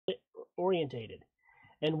orientated,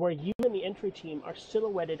 and where you and the entry team are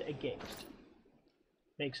silhouetted against.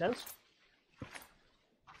 Make sense?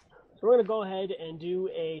 So we're going to go ahead and do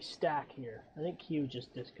a stack here. I think Q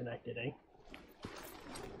just disconnected, eh?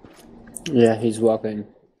 Yeah, he's walking.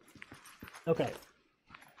 Okay.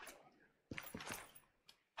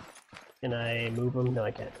 Can I move him? No,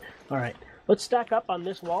 I can't. Alright. Let's stack up on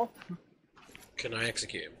this wall. Can I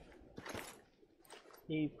execute him?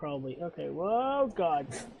 He probably... Okay, whoa, God.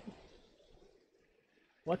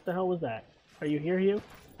 What the hell was that? Are you here, Hugh?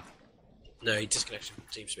 No, he disconnected from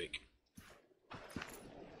TeamSpeak.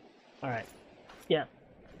 Alright. Yeah.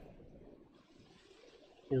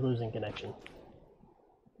 He's losing connection.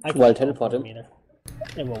 Well, teleport him. Either.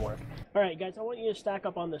 It won't work. Alright, guys, I want you to stack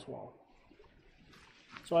up on this wall.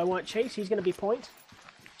 So I want Chase, he's going to be point.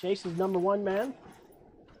 Chase is number 1 man.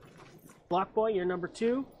 Block Boy, you're number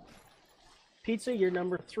 2. Pizza, you're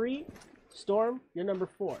number 3. Storm, you're number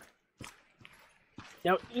 4.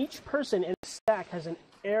 Now, each person in the stack has an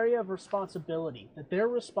area of responsibility that they're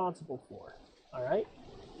responsible for. Alright?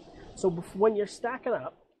 So when you're stacking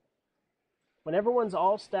up, when everyone's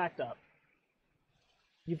all stacked up,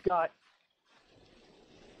 you've got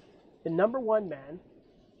the number 1 man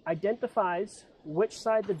identifies which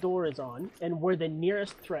side the door is on and where the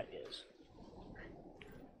nearest threat is.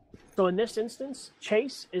 So in this instance,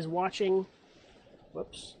 Chase is watching...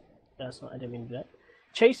 Whoops. That's not... I didn't mean to do that.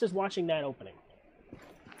 Chase is watching that opening.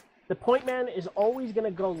 The point man is always going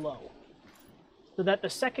to go low, so that the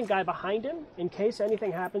second guy behind him, in case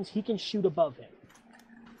anything happens, he can shoot above him.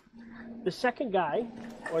 The second guy,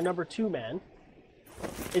 or number 2 man,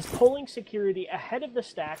 is pulling security ahead of the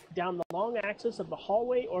stack down the long axis of the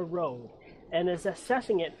hallway or road, and is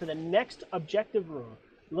assessing it for the next objective room,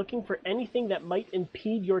 looking for anything that might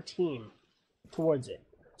impede your team towards it.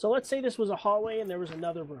 So let's say this was a hallway and there was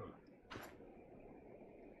another room.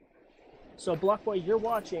 So Blockboy, you're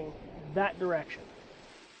watching that direction.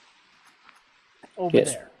 Over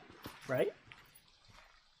there, right?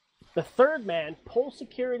 The third man pulls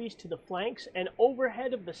securities to the flanks and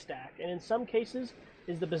overhead of the stack, and in some cases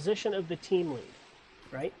is the position of the team lead,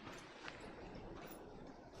 right?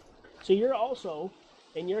 So you're also,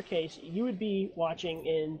 in your case, you would be watching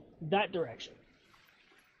in that direction,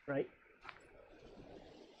 right?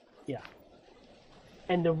 Yeah.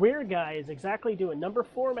 And the rear guy is exactly doing number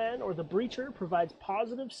 4 man, or the breacher, provides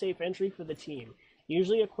positive safe entry for the team,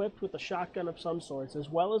 usually equipped with a shotgun of some sorts, as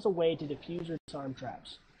well as a way to defuse or disarm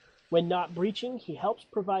traps. When not breaching, he helps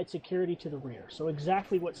provide security to the rear. So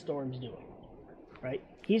exactly what Storm's doing, right?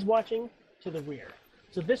 He's watching to the rear.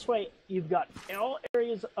 So this way, you've got all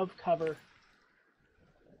areas of cover,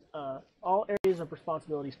 all areas of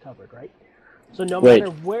responsibilities covered, right? So no matter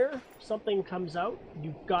where something comes out,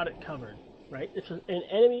 you've got it covered, right? If an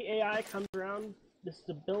enemy AI comes around, this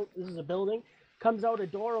is a building, comes out a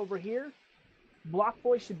door over here, Block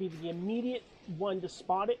Boy should be the immediate one to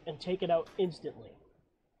spot it and take it out instantly.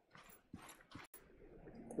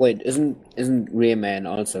 Wait, isn't rear man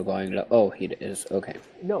also going low? Oh, he is. Okay.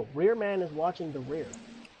 No, rear man is watching the rear.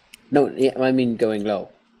 No, yeah, I mean going low.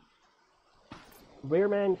 Rear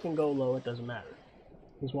man can go low, it doesn't matter.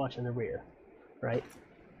 He's watching the rear, right?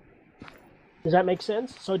 Does that make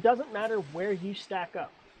sense? So it doesn't matter where you stack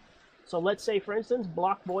up. So let's say, for instance,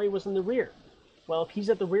 Block Boy was in the rear. Well, if he's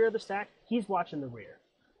at the rear of the stack, he's watching the rear,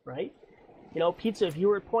 right? You know, Pizza, if you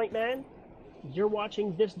were at point man, you're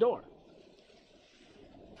watching this door.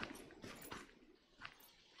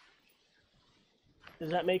 Does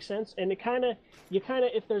that make sense? And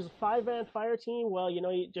if there's a 5-man fire team, well, you know,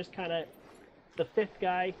 you just kind of, the 5th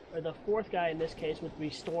guy, or the 4th guy in this case would be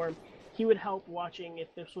Storm. He would help watching, if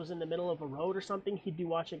this was in the middle of a road or something, he'd be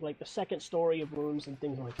watching like the 2nd story of rooms and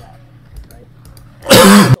things like that, right?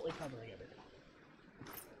 Definitely covering everything.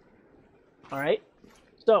 All right?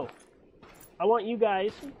 So, I want you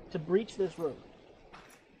guys to breach this room.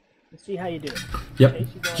 Let's see how you do it. Yep. Chase,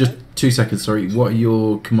 Just ahead. 2 seconds, sorry. What are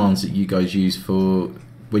your commands that you guys use for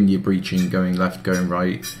when you're breaching, going left, going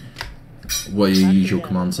right? What are your usual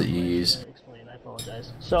commands that you use? I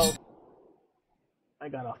apologize. So, I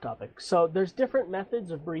got off topic. So, there's different methods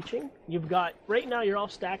of breaching. You've got, right now you're all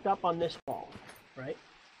stacked up on this wall, right?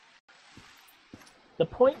 The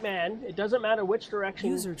point man, it doesn't matter which direction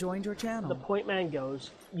User joined your channel. The point man goes,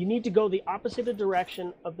 you need to go the opposite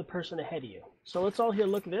direction of the person ahead of you. So let's all here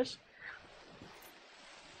look at this.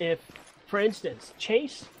 If, for instance,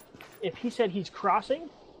 Chase, if he said he's crossing,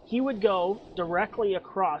 he would go directly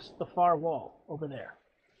across the far wall over there.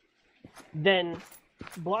 Then,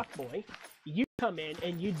 Block Boy, you come in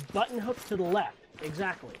and you'd button hook to the left,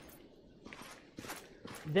 exactly.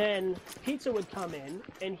 Then Pizza would come in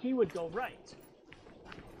and he would go right.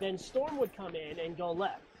 then Storm would come in and go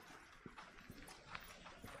left.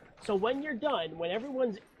 So when you're done, when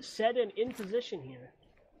everyone's set and in position here,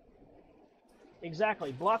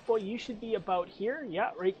 exactly, Block Boy, you should be about here.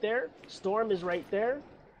 Yeah, right there. Storm is right there.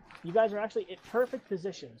 You guys are actually in perfect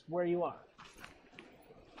positions where you are.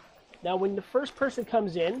 Now, when the first person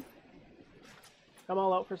comes in, come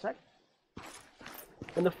all out for a sec.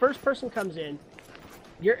 When the first person comes in,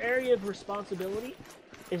 your area of responsibility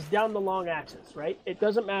is down the long axis, right? It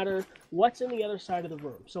doesn't matter what's in the other side of the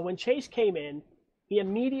room. So when Chase came in, he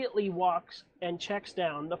immediately walks and checks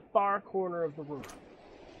down the far corner of the room.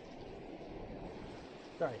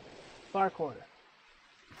 Sorry, far corner.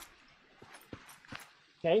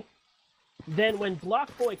 Okay? Then when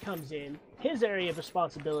Block Boy comes in, his area of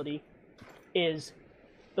responsibility is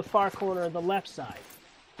the far corner of the left side.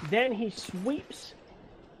 Then he sweeps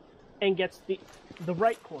and gets the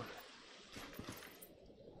right corner.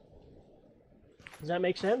 Does that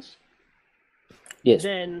make sense? Yes.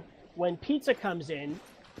 Then when Pizza comes in,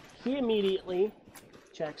 he immediately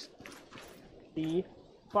checks the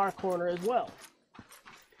far corner as well.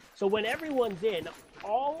 So when everyone's in,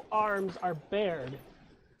 all arms are bared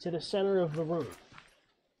to the center of the room.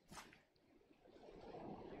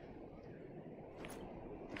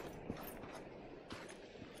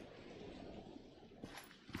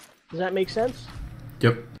 Does that make sense?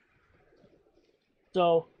 Yep.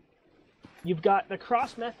 So you've got the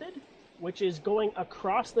cross method, which is going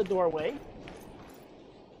across the doorway,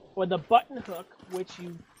 or the button hook, which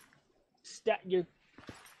you're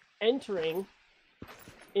entering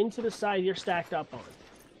into the side you're stacked up on,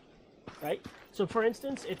 right? So for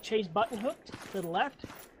instance, if Chase button hooked to the left,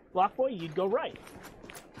 Block Boy, you'd go right.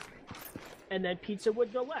 And then Pizza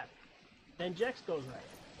would go left. Then Jex goes right.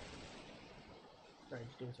 Sorry,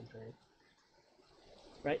 just doing some training.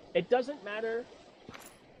 Right? It doesn't matter.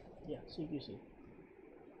 Yeah, CQC.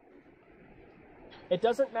 It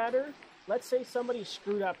doesn't matter. Let's say somebody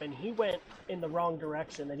screwed up and he went in the wrong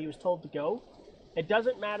direction that he was told to go. It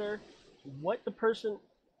doesn't matter what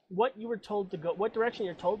you were told to go, what direction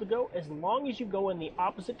you're told to go, as long as you go in the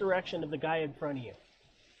opposite direction of the guy in front of you.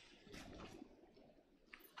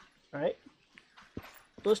 All right?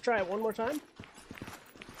 So let's try it one more time.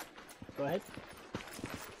 Go ahead.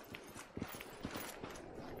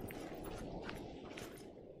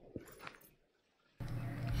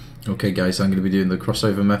 Okay, guys, I'm going to be doing the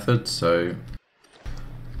crossover method. So,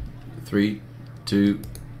 3, 2,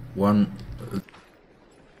 1.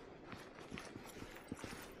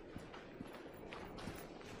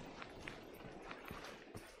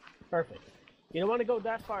 Perfect. You don't want to go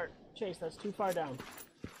that far, Chase. That's too far down.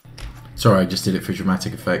 Sorry, I just did it for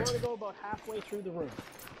dramatic effect. You want to go about halfway through the room.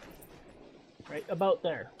 Right, about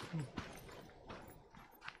there.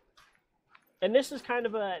 And this is kind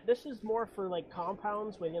of this is more for like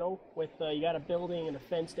compounds with, you got a building and a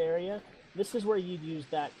fenced area. This is where you'd use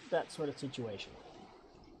that sort of situation.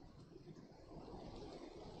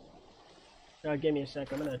 Give me a sec.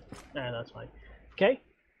 That's fine. Okay?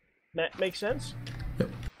 That makes sense? Yep.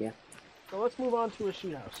 Yeah. So let's move on to a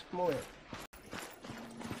shoot house. Come over here.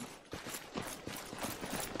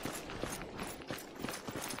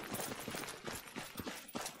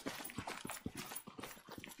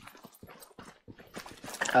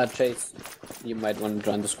 Chase, you might want to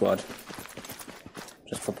join the squad.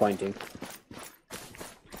 Just for pointing.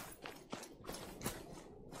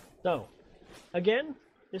 So, again,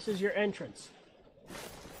 this is your entrance.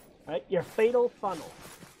 Right? Your fatal funnel.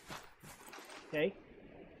 Okay?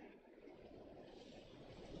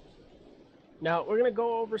 Now, we're going to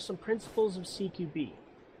go over some principles of CQB.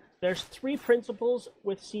 There's 3 principles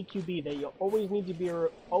with CQB that you always need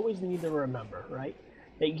to remember, right?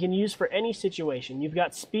 That you can use for any situation. You've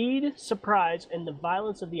got speed, surprise, and the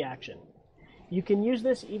violence of the action. You can use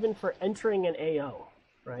this even for entering an AO,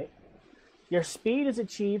 right? Your speed is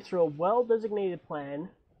achieved through a well-designated plan,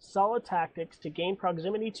 solid tactics to gain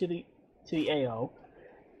proximity to the AO,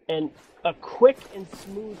 and a quick and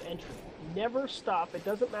smooth entry. Never stop. It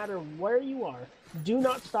doesn't matter where you are. Do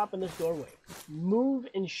not stop in this doorway. Move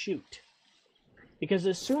and shoot. Because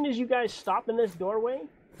as soon as you guys stop in this doorway,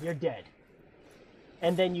 you're dead.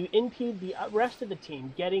 And then you impede the rest of the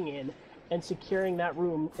team getting in and securing that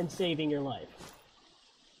room and saving your life.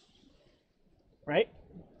 Right?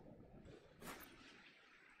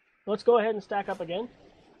 Let's go ahead and stack up again.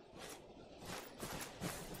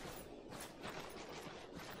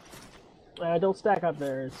 Don't stack up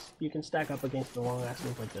there. You can stack up against the long ass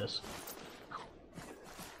move like this.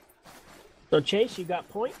 So Chase, you got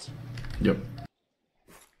points? Yep.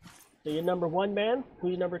 So you're number 1 man.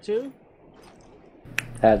 Who's number 2?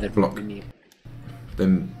 The Block.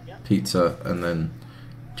 Then Pizza, and then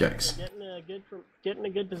Jax. Getting a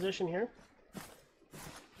good position here.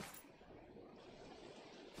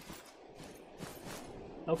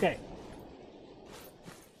 Okay.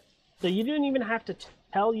 So you don't even have to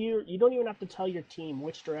tell your team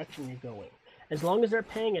which direction you're going, as long as they're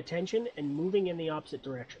paying attention and moving in the opposite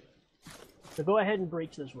direction. So go ahead and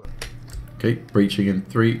breach this room. Okay, breaching in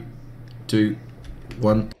 3, 2,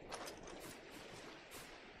 1.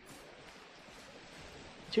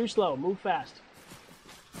 Too slow. Move fast.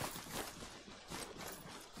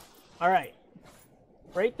 All right.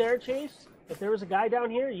 Right there, Chase. If there was a guy down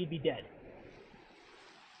here, you'd be dead.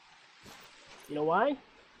 You know why?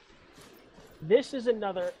 This is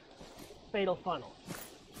another fatal funnel.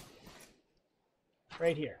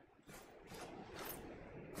 Right here.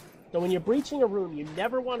 So when you're breaching a room, you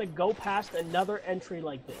never want to go past another entry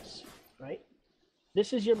like this, right?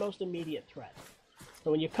 This is your most immediate threat.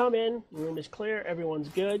 So when you come in, the room is clear, everyone's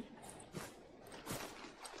good.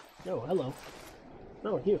 Oh, hello.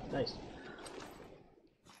 Oh, you, nice.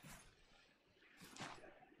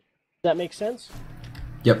 Does that make sense?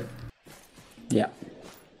 Yep. Yeah.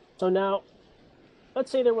 So now, let's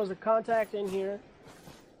say there was a contact in here.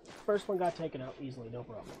 First one got taken out easily, no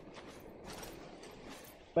problem.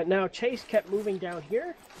 But now Chase kept moving down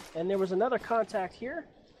here, and there was another contact here.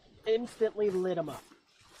 Instantly lit him up.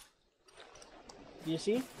 Do you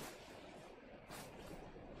see?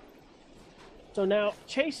 So now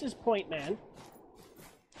Chase is point man.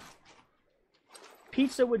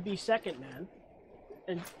 Pizza would be second man.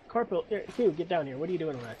 And Corporal, here, Hugh, get down here. What are you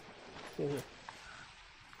doing over there?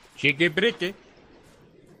 Chicky Huge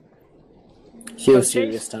So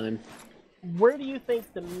serious Chase- time. Where do you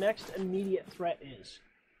think the next immediate threat is?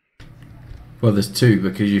 Well, there's 2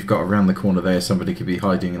 because you've got around the corner there. Somebody could be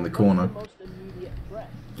hiding in the corner. What's the most immediate threat?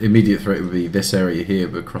 Immediate threat would be this area here,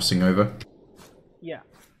 but crossing over. Yeah.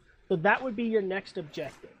 So that would be your next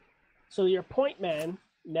objective. So your point man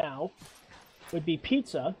now would be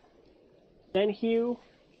Pizza, then Hugh,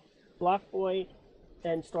 Block Boy,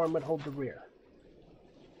 and Storm would hold the rear.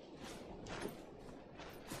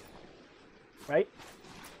 Right?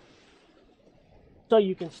 So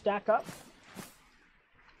you can stack up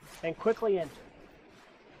and quickly enter.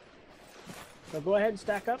 So go ahead and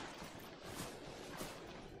stack up.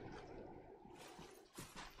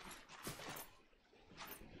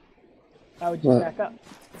 How would you Well- stack up?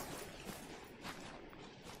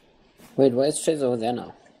 Wait, why is Chase over there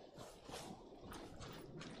now?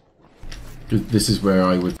 This is where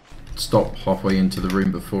I would stop halfway into the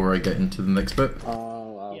room before I get into the next bit.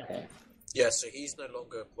 Oh, Yeah. okay. Yeah, so he's no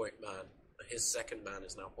longer point man. His second man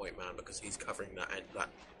is now point man because he's covering that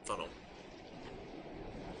funnel.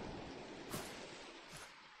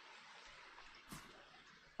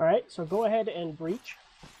 All right, so go ahead and breach.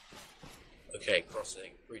 Okay,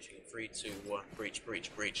 crossing, breaching in 3, 2, 1, breach,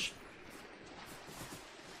 breach, breach.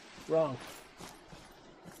 Wrong.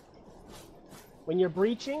 When you're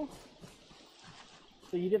breaching,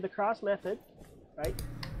 so you did the cross method, right?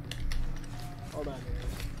 Hold on here.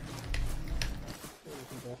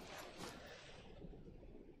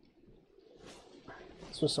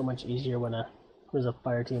 This was so much easier when there was a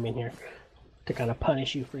fire team in here to kind of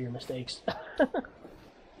punish you for your mistakes. Are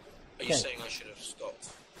you Okay. saying I should have stopped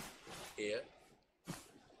here?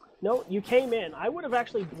 No, you came in. I would have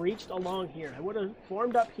actually breached along here. I would have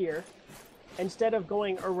formed up here instead of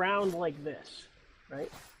going around like this,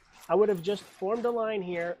 right? I would have just formed a line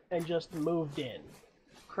here and just moved in.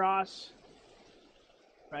 Cross,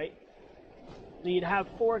 right? So you'd have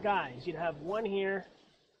 4 guys. You'd have one here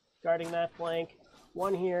guarding that flank,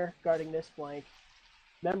 one here guarding this flank.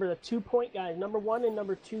 Remember, the 2-point guys, number 1 and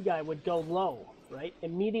number 2 guy would go low, right?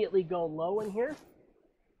 Immediately go low in here,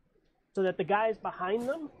 so that the guys behind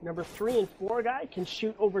them, number 3 and 4 guy, can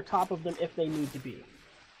shoot over top of them if they need to be,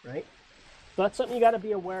 right? So that's something you got to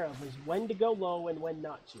be aware of, is when to go low and when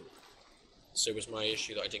not to. So it was my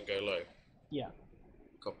issue that I didn't go low. Yeah,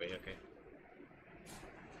 Copy, okay.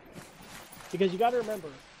 because you got to remember,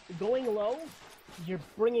 going low, you're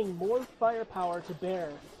bringing more firepower to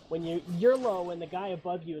bear when you're low and the guy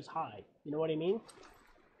above you is high. You know what I mean?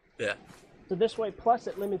 Yeah. So this way, plus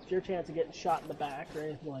it limits your chance of getting shot in the back or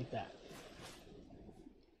anything like that.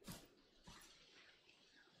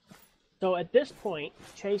 So at this point,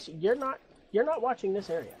 Chase, you're not watching this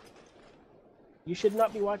area. You should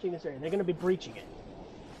not be watching this area. They're going to be breaching it.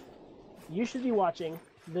 You should be watching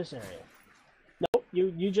this area. Nope,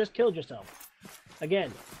 you just killed yourself.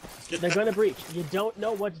 Again, they're going to breach. You don't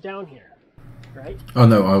know what's down here, right? Oh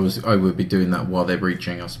no, I would be doing that while they're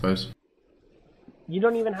breaching, I suppose. You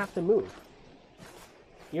don't even have to move.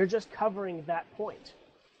 You're just covering that point.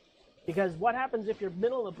 Because what happens if you're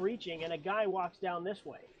middle of breaching and a guy walks down this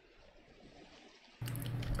way?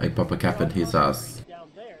 I pop a cap in his ass.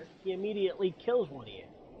 Down there, he immediately kills one of you.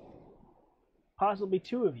 Possibly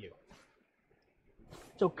two of you.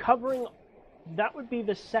 So covering, that would be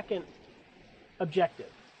the second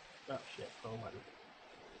objective. Oh shit, wrong button.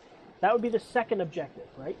 That would be the second objective,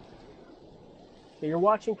 right? So you're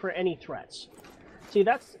watching for any threats. See,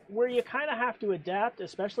 that's where you kind of have to adapt,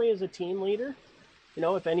 especially as a team leader. You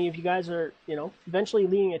know, if any of you guys are, you know, eventually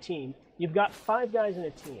leading a team, you've got 5 guys in a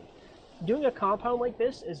team. Doing a compound like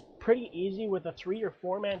this is pretty easy with a 3 or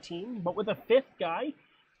 4 man team, but with a 5th guy,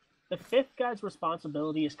 the 5th guy's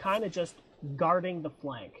responsibility is kind of just guarding the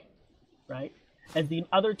flank, right? As the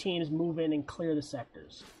other teams move in and clear the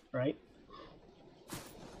sectors, right?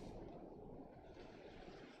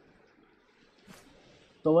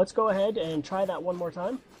 So let's go ahead and try that one more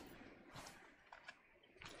time.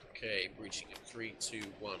 Okay, breaching in 3, 2,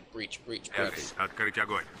 1. Breach. Элис, открыть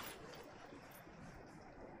огонь.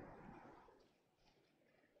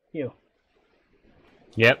 You.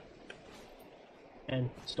 Yep.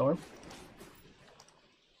 And Storm.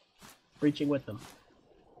 Breaching with them.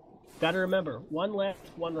 Gotta remember, 1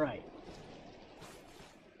 left, 1 right.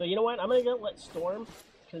 So you know what? I'm gonna let Storm,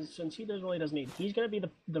 because since he really doesn't need, he's gonna be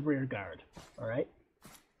the rear guard. All right.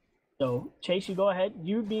 So Chase, you go ahead.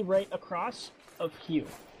 You be right across of Hugh.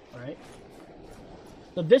 All right.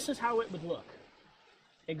 So this is how it would look.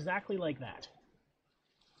 Exactly like that.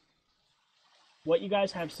 What you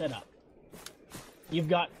guys have set up. You've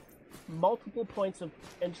got multiple points of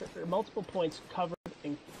multiple points covered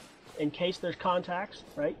in case there's contacts,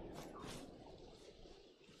 right?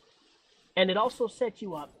 And it also sets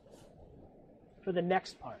you up for the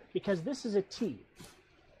next part, because this is a T,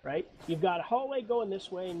 right? You've got a hallway going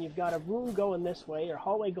this way, and you've got a room going this way, or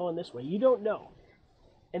hallway going this way. You don't know.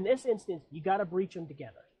 In this instance, you got to breach them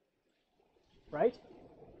together, right?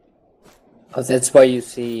 Oh, that's why you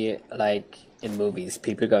see, like, in movies,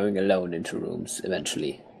 people going alone into rooms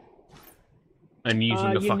eventually. And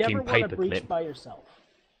using the you fucking never want to paper breach clip. by yourself.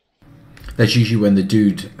 That's usually when the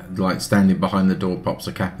dude, like, standing behind the door pops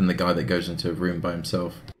a cap and the guy that goes into a room by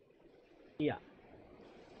himself. Yeah.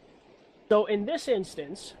 So in this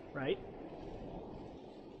instance, right,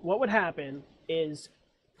 what would happen is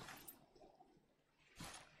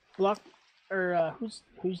block, or who's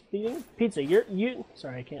leading? Pizza. You.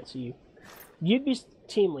 Sorry, I can't see you. You'd be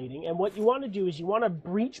team leading, and what you want to do is you want to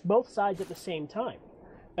breach both sides at the same time.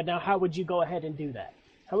 But now, how would you go ahead and do that?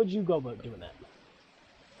 How would you go about doing that?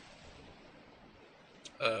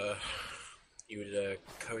 You would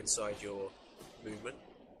coincide your movement.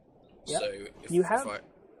 Yep. So if You if have- I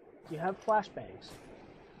You have flashbangs,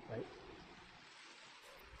 right?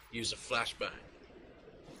 use a flashbang,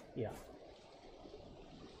 Yeah.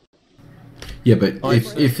 Yeah, but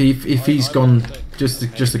if he's gone, just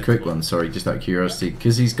a quick one, sorry, just out of curiosity,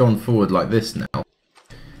 because he's gone forward like this now.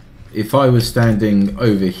 If I was standing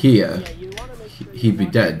over here, Yeah, you want to make sure he'd be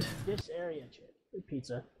you're dead. watching this area,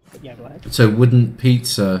 Pizza. But yeah, go ahead. So wouldn't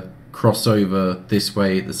Pizza cross over this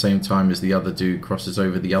way at the same time as the other dude crosses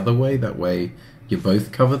over the other way? That way you're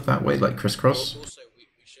both covered that way, like crisscross? also we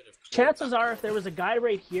should have. Chances are, if there was a guy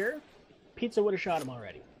right here, Pizza would have shot him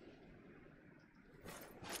already.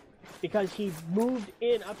 Because he moved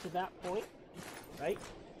in up to that point, right?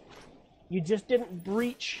 You just didn't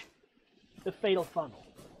breach the fatal funnel.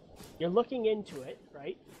 You're looking into it,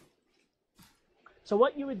 right? So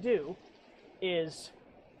what you would do is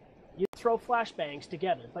you'd throw flashbangs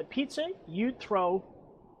together. But Pizza, you'd throw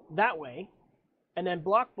that way, and then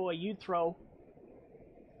Block Boy, you'd throw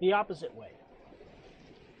the opposite way.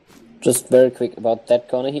 Just very quick about that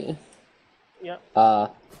corner here. Yep.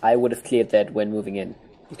 I would have cleared that when moving in,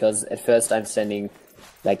 because at first I'm standing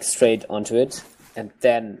like straight onto it, and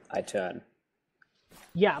then I turn.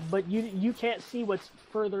 Yeah, but you can't see what's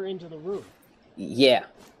further into the room. Yeah,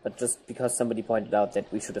 but just because somebody pointed out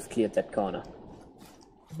that we should have cleared that corner.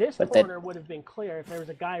 This But corner would have been clear if there was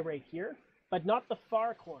a guy right here, but not the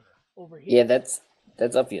far corner over here. Yeah, that's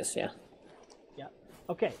obvious, yeah. Yeah.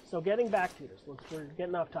 Okay, so getting back to this, we're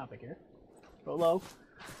getting off topic here. Go low,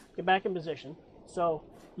 get back in position. So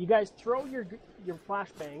you guys throw your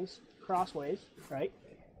flashbangs crossways, right?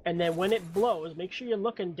 And then when it blows, make sure you're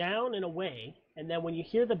looking down and away. And then when you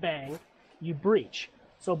hear the bang, you breach.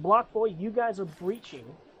 So Block Boy, you guys are breaching.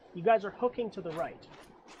 You guys are hooking to the right,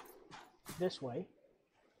 this way.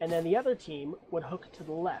 And then the other team would hook to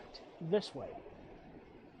the left, this way.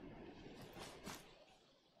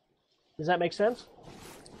 Does that make sense?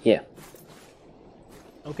 Yeah.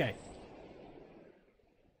 Okay.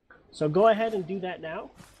 So go ahead and do that now.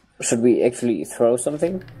 Should we actually throw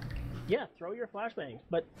something? Yeah, throw your flashbangs.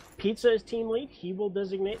 But Pizza is team lead. He will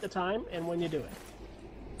designate the time and when you do it.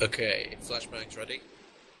 Okay, flashbangs ready.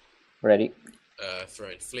 Ready? Throw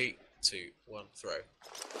in fleet. 2, 1, throw.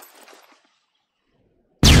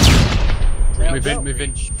 Move in, move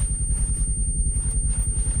in.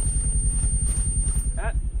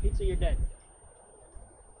 Ah, Pizza, you're dead.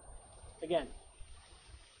 Again.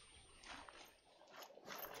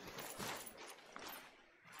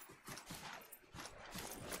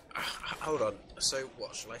 Hold on. So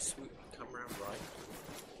what? Shall I swoop and come around right?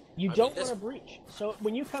 You don't want to breach. So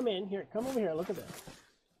when you come in, here, come over here, look at this.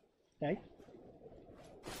 Okay?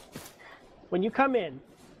 When you come in,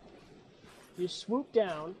 you swoop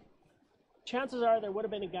down. Chances are there would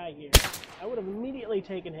have been a guy here. I would have immediately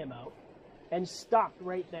taken him out and stopped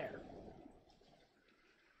right there.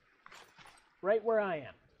 Right where I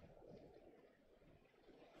am.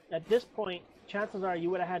 At this point, chances are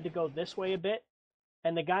you would have had to go this way a bit,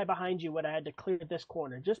 and the guy behind you would have had to clear this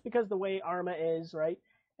corner, just because the way Arma is, right,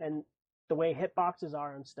 and the way hitboxes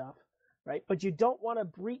are and stuff, right? But you don't want to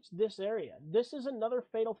breach this area. This is another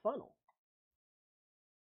fatal funnel.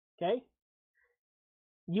 Okay?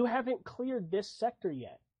 You haven't cleared this sector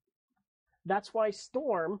yet. That's why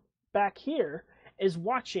Storm, back here, is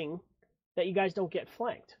watching that you guys don't get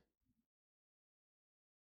flanked.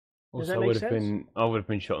 Does Also, that make sense? I would have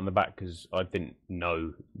been shot in the back because I didn't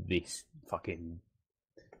know this fucking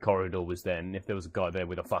corridor was there. And if there was a guy there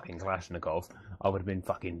with a fucking Kalashnikov, I would have been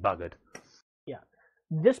fucking buggered. Yeah.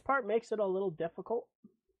 This part makes it a little difficult,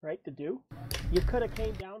 right, to do. You could have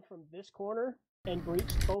came down from this corner and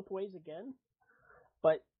breached both ways again,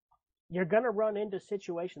 but you're going to run into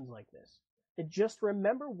situations like this. And just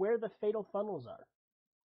remember where the fatal funnels are.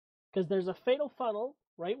 Because there's a fatal funnel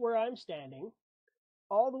right where I'm standing,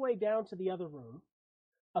 all the way down to the other room.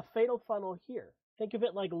 A fatal funnel here. Think of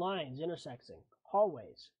it like lines intersecting,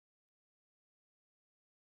 hallways.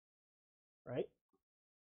 Right?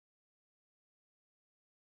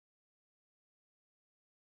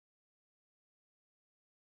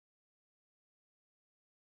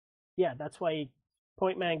 Yeah, that's why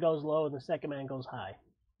point man goes low and the second man goes high.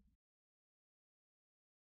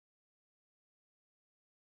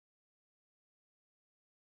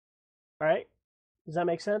 All right? Does that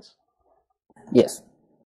make sense? Yes.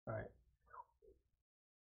 All right.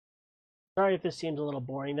 Sorry if this seems a little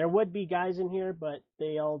boring. There would be guys in here, but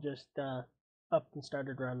they all just up and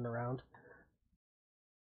started running around.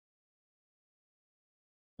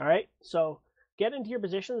 All right, so get into your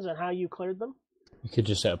positions and how you cleared them. You could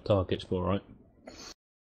just set up targets for, right?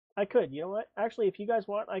 I could. You know what? Actually, if you guys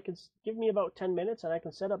want, I could give me about 10 minutes and I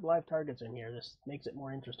can set up live targets in here. This makes it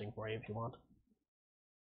more interesting for you if you want.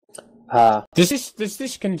 Does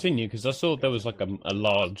this continue? Because I saw there was like a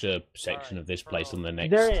larger section of this place on the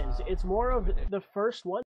next. There is. It's more of the first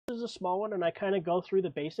one. This is a small one, and I kind of go through the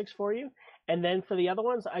basics for you. And then for the other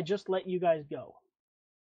ones, I just let you guys go.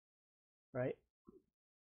 Right?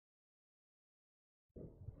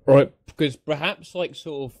 Right, because perhaps like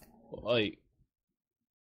sort of like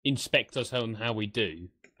inspect us on how we do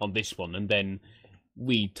on this one, and then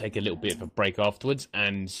we take a little bit of a break afterwards,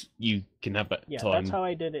 and you can have that time. Yeah, that's how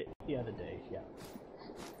I did it the other day. Yeah.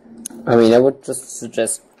 I mean, I would just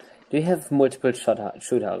suggest. Do you have multiple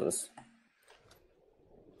shoot houses?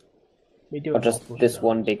 We do. Or just this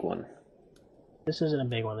one big one? This isn't a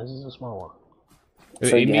big one. This is a small one.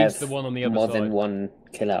 So it you means have the one on the other more side. than one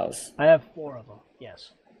kill house. I have 4 of them.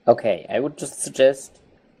 Yes. Okay, I would just suggest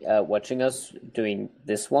watching us doing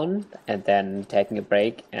this one and then taking a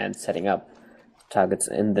break and setting up targets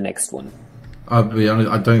in the next one. I'll be honest,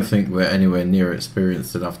 I don't think we're anywhere near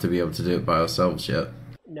experienced enough to be able to do it by ourselves yet.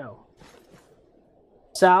 No.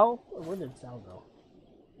 Sal? Where did Sal go?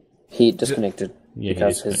 He disconnected Yeah,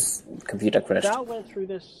 because his computer crashed. Sal went through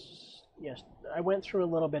this. Yes, I went through a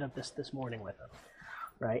little bit of this morning with him.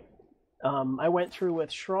 Right? I went through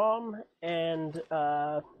with Schramm and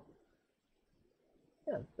I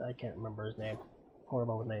can't remember his name.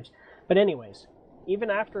 Horrible with names. But anyways,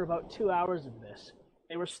 even after about 2 hours of this,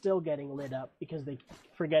 they were still getting lit up because they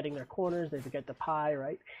forgetting their corners, they forget the pie,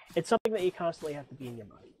 right? It's something that you constantly have to be in your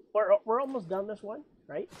mind. We're almost done this one,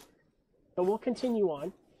 right? So we'll continue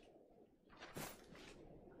on.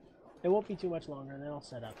 It won't be too much longer, and then I'll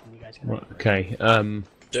set up and you guys can... Right, okay.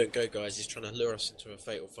 Don't go, guys. He's trying to lure us into a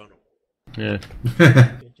fatal funnel. Yeah.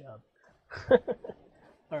 Good job.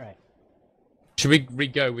 All right. Should we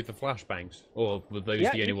re-go with the flashbangs, or were those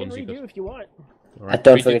the only ones you you can got? redo if you want. Right. And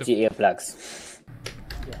don't Redo forget the- your earplugs.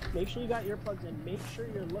 Yeah, make sure you got earplugs in. Make sure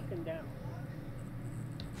you're looking down.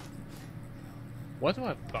 Why do I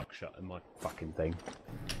have buckshot in my fucking thing?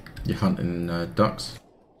 You're hunting ducks.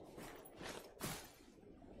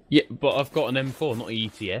 Yeah, but I've got an M4, not an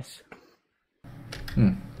ETS.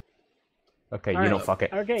 Okay, All you're right. not fucking.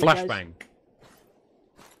 Okay, Flashbang.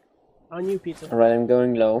 On you, Pizza. Alright, I'm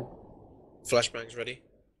going low. Flashbang's ready.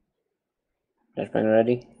 Flashbang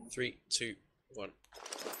ready. 3, 2, 1.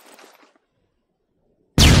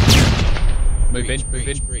 Move in, move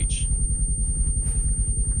in. Breach.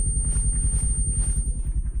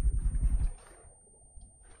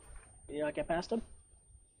 You not get past him?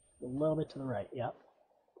 A little bit to the right, yep.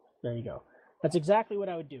 There you go. That's exactly what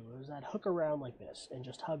I would do, is I'd hook around like this and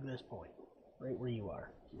just hug this point, right where you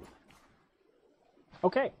are.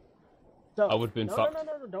 Okay. So, I would've been fucked.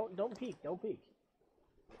 No, don't peek, don't peek.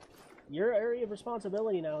 Your area of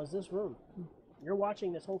responsibility now is this room. You're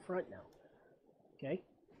watching this whole front now. Okay?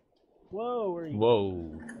 Whoa, where are you?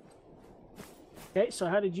 Whoa. Okay, so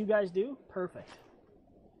how did you guys do? Perfect.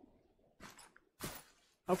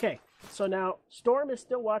 Okay, so now Storm is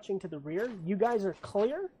still watching to the rear. You guys are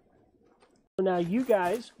clear. So now you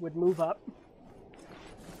guys would move up.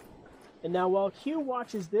 And now while Q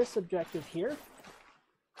watches this objective here,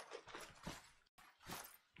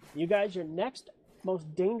 you guys, your next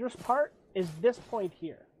most dangerous part is this point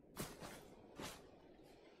here.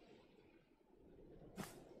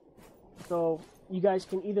 So you guys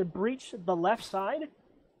can either breach the left side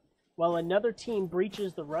while another team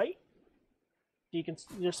breaches the right.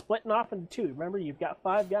 You're splitting off into two. Remember, you've got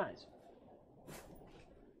 5 guys.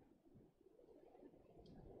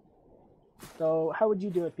 So how would you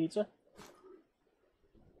do it, Pizza?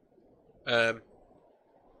 So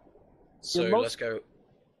let's go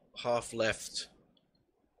half left.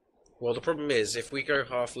 Well, the problem is, if we go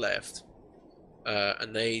half left,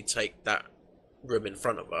 and they take that room in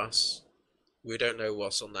front of us, we don't know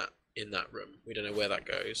what's in that room. We don't know where that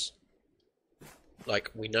goes.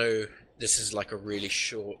 Like, we know this is like a really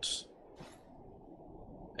short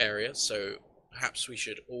area, so perhaps we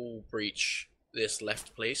should all breach this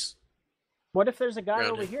left place. What if there's a guy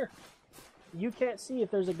Around over here? You can't see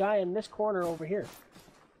if there's a guy in this corner over here.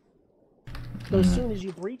 So as soon as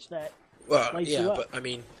you breach that, Well, lights yeah, you up. but I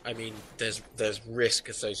mean, there's risk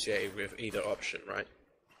associated with either option, right?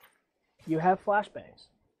 You have flashbangs.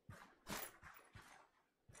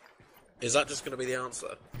 Is that just going to be the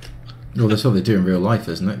answer? Well, that's what they do in real life,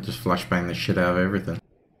 isn't it? Just flashbang the shit out of everything.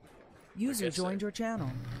 User guess so. joined your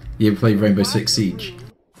channel. You ever play Rainbow Six Siege?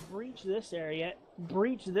 Breach this area,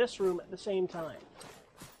 breach this room at the same time.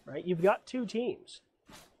 Right? You've got 2 teams.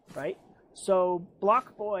 Right? So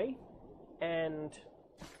Block Boy and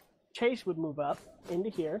Chase would move up into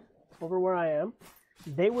here, over where I am.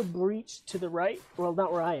 They would breach to the right. Well,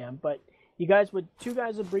 not where I am, but you guys would, 2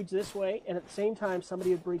 guys would breach this way, and at the same time,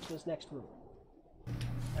 somebody would breach this next room.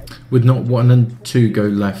 Right? Would not 1 and 2 go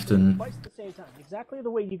left and... Twice at the same time, exactly the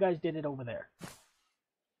way you guys did it over there.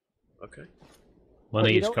 Okay. My But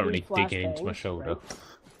knee you is don't currently need digging into my flashbangs, shoulder. right?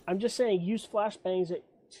 I'm just saying, use flashbangs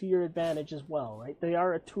to your advantage as well, right? They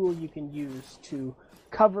are a tool you can use to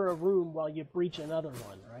cover a room while you breach another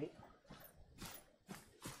one, right?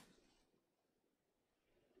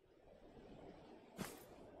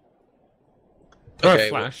 Throw Okay, a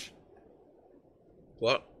flash.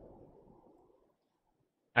 What?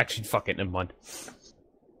 Actually, fuck it, never mind.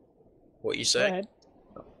 What you Go say? ahead.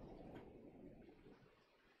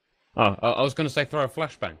 Oh, I was going to say throw a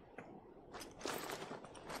flashbang.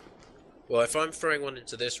 Well, if I'm throwing one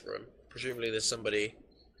into this room, presumably there's somebody,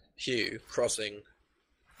 Hugh, crossing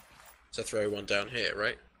to throw one down here,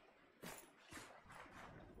 right?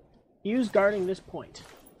 Use guarding this point.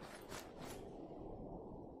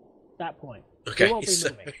 That point. Okay, It won't be so...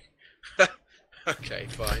 moving. Okay,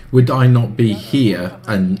 fine. Would I not be here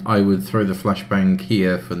and I would throw the flashbang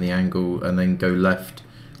here from the angle and then go left,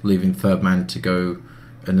 leaving 3rd man to go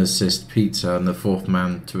and assist Pizza and the 4th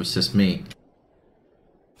man to assist me?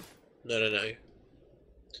 No.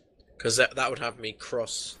 Because that would have me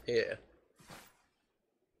cross here.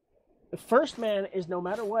 The first man is, no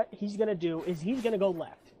matter what he's going to do, is he's going to go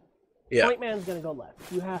left. Yeah. Point man's going to go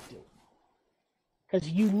left. You have to. Because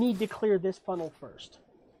you need to clear this funnel first.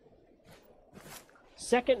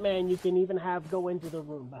 Second man, you can even have go into the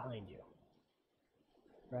room behind you.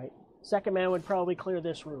 Right? Second man would probably clear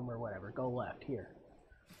this room or whatever. Go left here.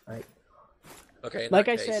 Right? Okay. in Like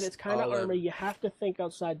that I case, said, it's kind of I'll, armor. You have to think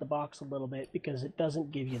outside the box a little bit because it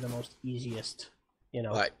doesn't give you the most easiest,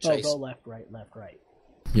 Right, go Chase. left, right.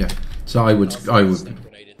 Yeah. So I I'll would, throw a stun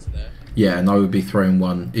grenade into there. yeah, and I would be throwing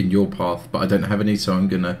one in your path, but I don't have any, so I'm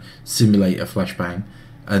gonna simulate a flashbang,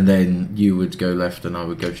 and then you would go left, and I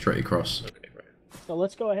would go straight across. Okay, right. So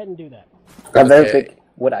let's go ahead and do that. Very Okay. quick.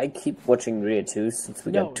 Would I keep watching rear too, since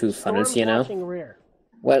we got 2 funnels Storm's here now? watching rear.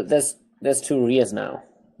 Well, there's 2 rears now.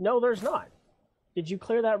 No, there's not. Did you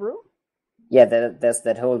clear that room? Yeah, there's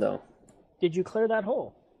that hole though. Did you clear that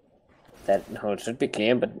hole? That hole should be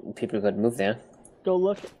clear, but people could move there. Go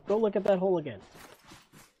look at that hole again.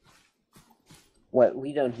 Well,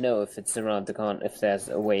 we don't know if it's around the corner, if there's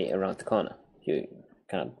a way around the corner. You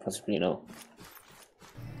can't possibly know.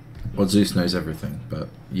 Well, Zeus knows everything, but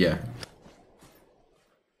yeah.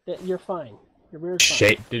 You're fine. Your rear's fine.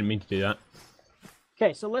 Shit, didn't mean to do that.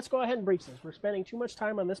 Okay, so let's go ahead and breach this. We're spending too much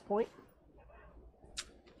time on this point.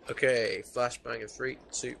 Okay, flashbang in 3,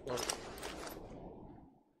 2, 1.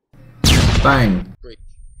 Bang! Breach.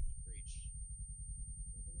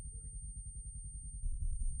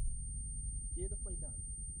 Beautifully done.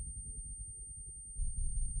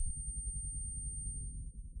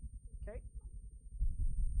 Okay.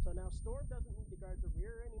 So now Storm doesn't need to guard the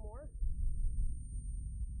rear anymore.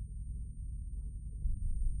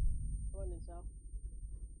 Come on in, Sal.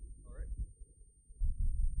 Alright.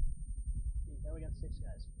 Now we got 6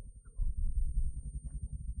 guys.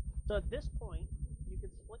 So at this point, you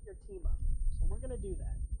can split your team up. So we're going to do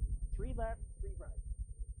that. 3 left, 3 right.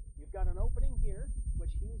 You've got an opening here,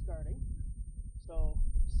 which Hugh's guarding. So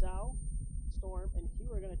Sal, Storm, and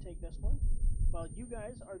Hugh are going to take this one, while you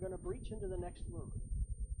guys are going to breach into the next room.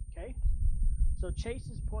 Okay? So Chase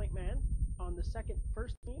is point man on the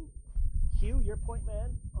first team. Hugh, you're point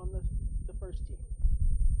man on the first team.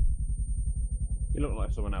 You look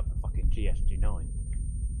like someone out of the fucking GSG9.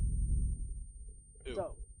 Who?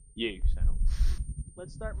 So You, Sal.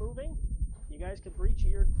 let's start moving. You guys can breach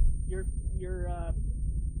your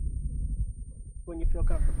when you feel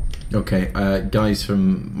comfortable. Okay, guys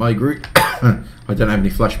from my group, I don't have any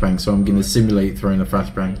flashbangs, so I'm going to simulate throwing a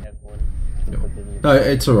flashbang. Have one. No,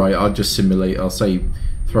 it's alright, I'll just simulate. I'll say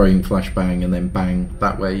throwing flashbang and then bang.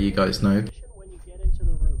 That way you guys know. When you get into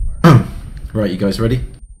the room. Right, you guys ready?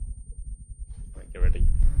 Right, get ready.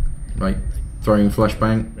 Right, throwing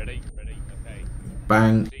flashbang. Ready, okay.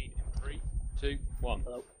 Bang. 3, 2, 1.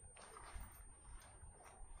 Hello.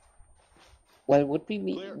 Well, would we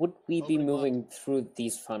be Opening moving through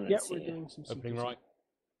these funnels Yeah, we're here? doing some Opening CQC. right.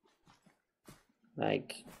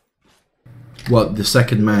 Like, What, the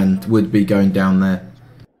second man would be going down there.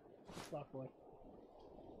 Lockboy.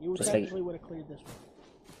 You Just technically would have cleared this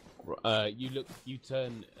one. You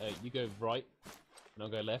turn, you go right, and I'll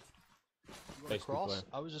go left. You want to Basically cross? where?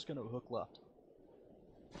 I was just gonna hook left.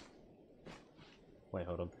 Wait,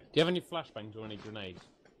 hold on. Do you have any flashbangs or any grenades?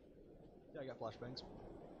 Yeah, I got flashbangs.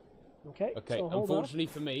 Okay. Okay, So hold on. unfortunately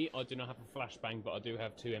for me, I do not have a flashbang, but I do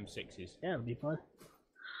have 2 M6s. Yeah, it'll be fun.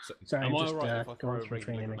 So, Sorry, am I'm I just alright if I throw going a through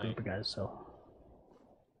regular training a grenade? group of guys. So.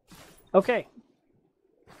 Okay.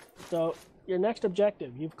 So your next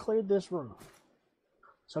objective, you've cleared this room.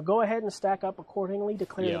 So go ahead and stack up accordingly to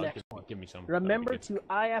clear Yeah, the next one. give me some. Remember That'd be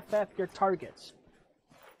to IFF your targets.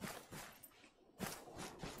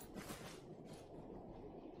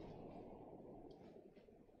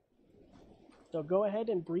 So go ahead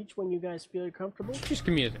and breach when you guys feel comfortable. good. Just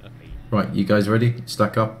give me a... Okay. Right, you guys ready?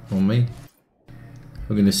 Stack up on me.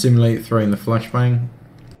 We're going to simulate throwing the flashbang.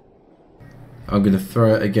 I'm going to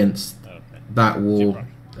throw it against Okay. that wall.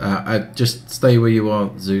 Zip Just stay where you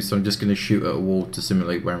are, Zeus. I'm just going to shoot at a wall to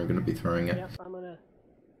simulate where I'm going to be throwing it. Yep, I'm gonna.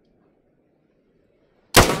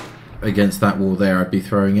 Against that wall there, I'd be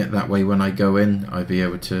throwing it. That way, when I go in, I'd be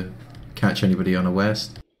able to catch anybody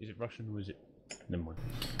unawares. Is it Russian or is it... Never mind.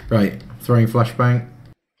 Right, throwing flashbang.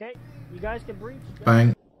 Okay, you guys can breach. Go.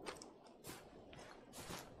 Bang.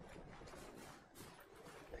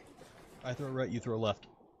 I throw right, you throw left.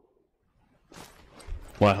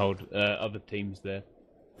 Why hold other teams there?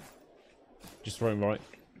 Just throw right.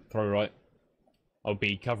 Throw right. I'll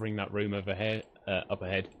be covering that room over here, up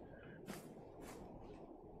ahead.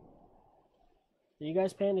 Are you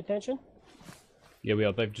guys paying attention? Yeah, we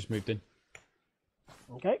are. They've just moved in.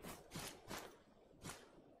 Okay.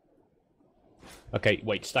 Okay,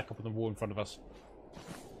 wait. Stack up on the wall in front of us.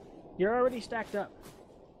 You're already stacked up.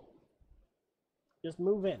 Just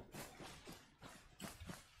move in.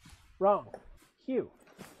 Wrong. Hugh,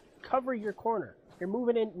 cover your corner. You're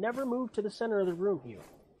moving in. Never move to the center of the room, Hugh.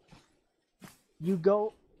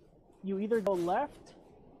 You either go left,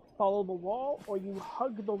 follow the wall, or you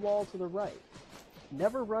hug the wall to the right.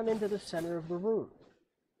 Never run into the center of the room.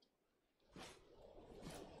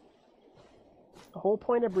 The whole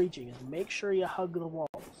point of breaching is make sure you hug the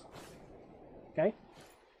walls. Okay?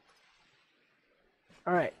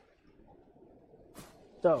 Alright.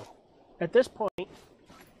 So, at this point,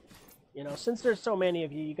 you know, since there's so many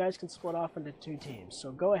of you, you guys can split off into 2 teams.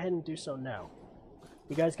 So go ahead and do so now.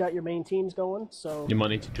 You guys got your main teams going, so... You might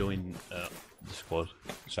need to join the squad,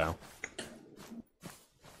 Sal.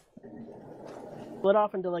 Split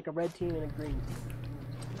off into like a red team and a green team.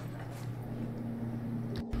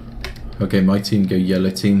 Okay, my team go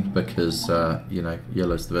yellow team because, you know,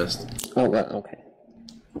 yellow's the best. Oh, well, okay.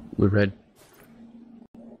 We're red.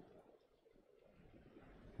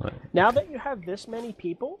 Now that you have this many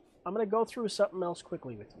people, I'm going to go through something else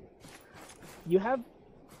quickly with you. You have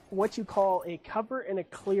what you call a cover and a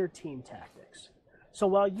clear team tactics. So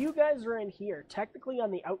while you guys are in here, technically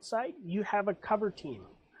on the outside, you have a cover team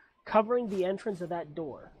covering the entrance of that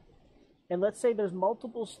door. And let's say there's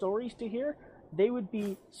multiple stories to here, they would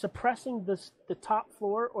be suppressing the top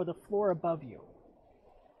floor or the floor above you.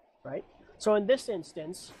 Right? So in this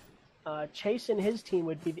instance, Chase and his team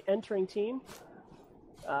would be the entering team.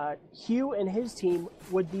 Hugh and his team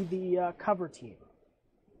would be the cover team.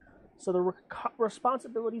 So the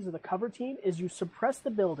responsibilities of the cover team is you suppress the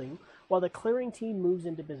building while the clearing team moves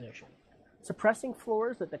into position. Suppressing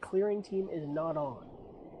floors that the clearing team is not on.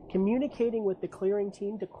 Communicating with the clearing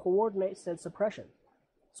team to coordinate said suppression.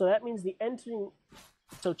 So that means the entering...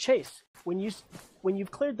 So Chase, when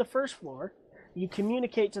you've cleared the first floor, you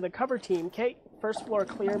communicate to the cover team, okay, first floor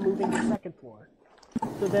clear, moving to second floor.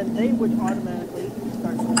 So then they would automatically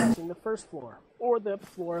start suppressing the first floor or the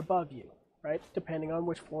floor above you, right? Depending on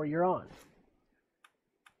which floor you're on.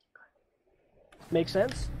 Make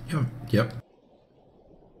sense? Yeah. Yep.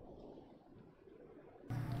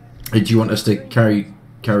 Do you want us to carry?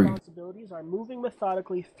 Responsibilities are moving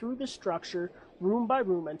methodically through the structure, room by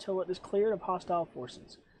room, until it is cleared of hostile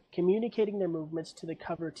forces, communicating their movements to the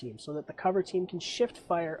cover team so that the cover team can shift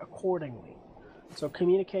fire accordingly. So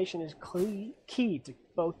communication is key to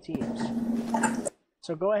both teams.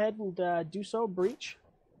 So go ahead and do so, breach.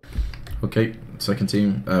 Okay, second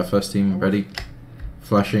team, first team ready.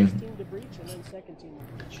 Flashing. First team to breach and then second team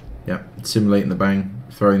to breach. Yeah, simulating the bang,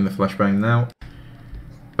 throwing the flashbang now.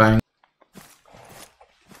 Bang.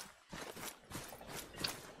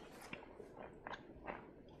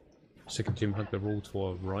 Second team had the roll to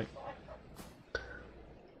our right.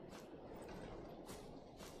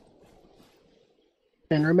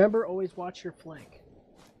 And remember, always watch your flank.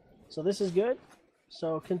 So this is good.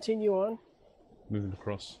 So continue on. Moving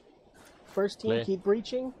across. First team, Clear. keep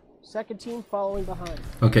breaching. Second team, following behind.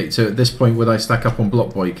 Okay, so at this point, would I stack up on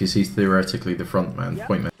Block Boy because he's theoretically the front man, Yep,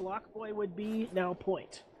 point man? Block Boy would be now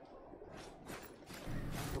point.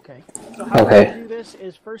 Okay. So how we're gonna do this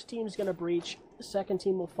is first team's gonna breach, the second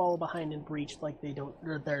team will follow behind and breach like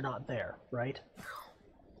they're not there, right?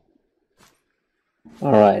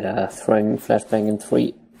 Alright, throwing flashbang in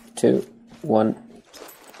 3, 2, 1.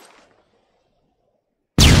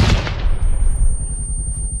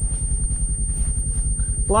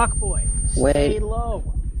 Block Boy, stay Wait. low.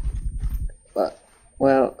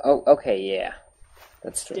 Well, oh, okay, yeah.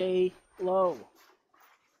 That's true. Stay low.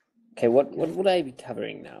 Okay, what would I be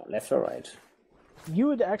covering now? Left or right? You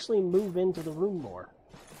would actually move into the room more.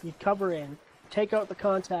 You'd cover in, take out the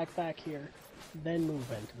contact back here, then move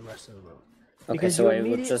into the rest of the room. Okay, Because so you I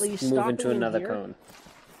would just immediately move stopping into in another here- cone.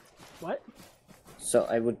 What? So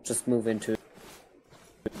I would just move into,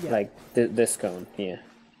 Yeah. like, this cone here.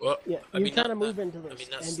 Well, Yeah, I you mean, kinda that- move that- into I this, mean,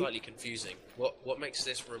 that's and you- slightly confusing. What makes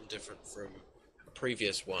this room different from a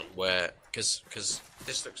previous one where, because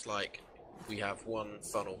this looks like we have one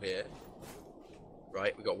funnel here,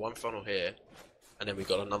 right? We got one funnel here, and then we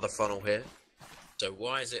got another funnel here. So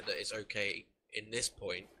why is it that it's okay in this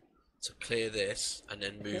point to clear this and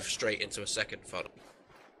then move straight into a second funnel?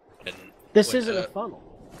 And This when, isn't a funnel.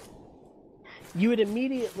 You would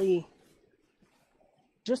immediately,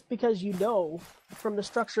 just because you know from the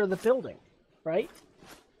structure of the building, right?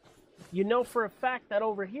 You know for a fact that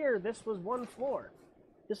over here, this was one floor.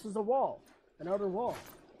 This is a wall, an outer wall,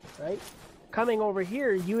 right? Coming over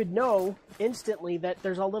here, you would know instantly that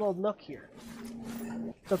there's a little nook here.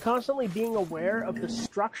 So constantly being aware of the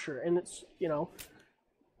structure and it's, you know,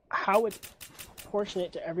 how it's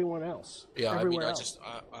proportionate to everyone else. yeah, I mean, everywhere I else. just,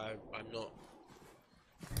 I'm not.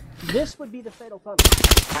 This would be the fatal funnel.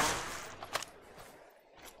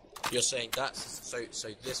 You're saying that's so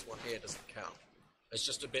this one here doesn't count. It's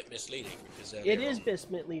just a bit misleading because It is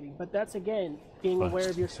misleading, but that's again being aware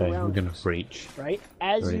of your Okay, we're surroundings. gonna breach. Right?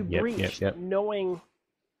 As Right, you yep, breach, yep. knowing,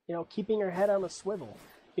 you know, keeping your head on a swivel,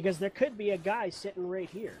 because there could be a guy sitting right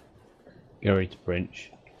here. Go ready to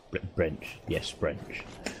breach. Breach. Yes, breach.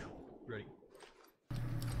 Ready.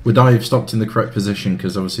 Would I have stopped in the correct position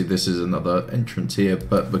because obviously this is another entrance here,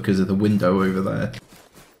 but because of the window over there?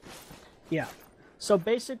 Yeah. So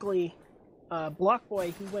basically, Block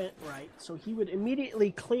Boy, he went right, so he would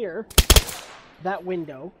immediately clear that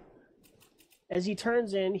window. As he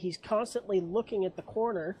turns in, he's constantly looking at the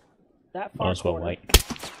corner, that far Might as well corner, wait.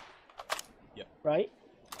 right?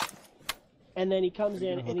 And then he comes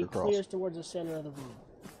You're in gonna and he hook across. clears towards the center of the room,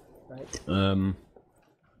 right?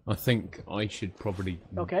 I think I should probably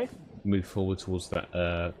Okay. move forward towards that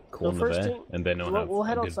corner first there, thing- and then I'll have we'll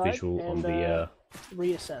head a good outside visual on and, the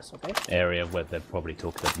reassess. Okay. area where they're probably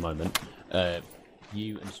talking at the moment.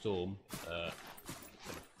 You and Storm.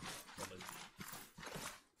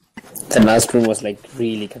 The last room was like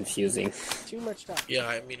really confusing. Too much stuff. Yeah,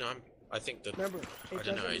 I mean, I think that Remember, I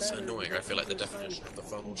don't know. It's annoying. I feel like the definition of the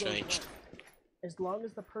funnel changed. As long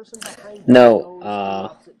as the person behind you No, goes in the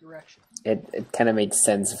opposite direction. It kind of makes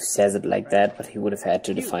sense if he says it like that, but he would have had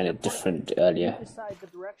to define it different earlier. You decide the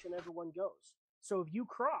direction everyone goes. So if you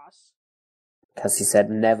cross, Because he said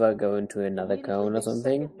never go into another immediately cone or the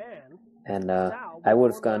something. second man, And Sal, I will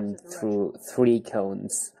would have go in gone the opposite through 3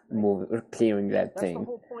 cones, clearing that That's the thing.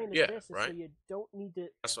 whole point of Yeah, this, is so right. you don't need to.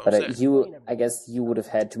 That's what But I'm saying. you, I guess you would have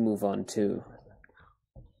had to move on too.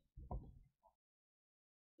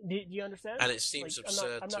 Do you understand? And it seems Like,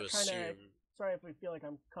 absurd I'm to not trying to. assume Sorry if we feel like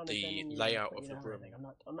I'm condescending. the you, layout but of you the know room everything.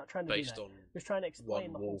 I'm not trying to do based that. on Just trying to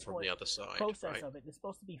explain one the wall whole from point, the other side, process right? of it. It's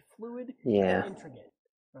supposed to be fluid Yeah. and intricate,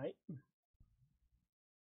 right?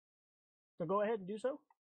 So go ahead and do so.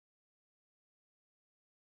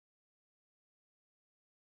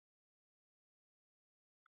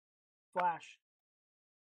 Flash.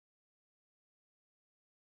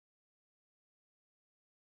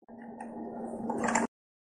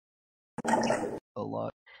 A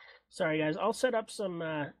lot. Sorry, guys. I'll set up some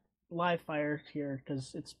live fire here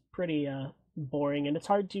because it's pretty boring and it's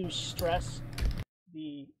hard to stress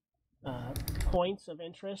the points of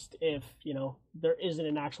interest if there isn't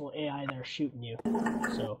an actual AI there shooting you.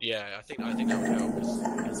 So Yeah, I think that would help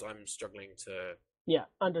because I'm struggling to. yeah,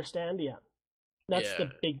 understand. Yeah, that's the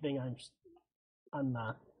Yeah. big thing I'm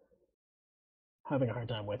having a hard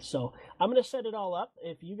time with. So I'm gonna set it all up.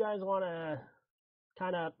 If you guys want to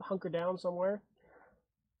kind of hunker down somewhere,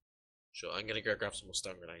 Sure, I'm gonna go grab some more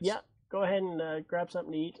stun grenades. yeah, go ahead and grab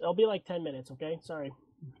something to eat. It'll be like 10 minutes. Okay, sorry.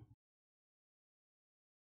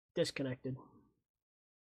 Disconnected.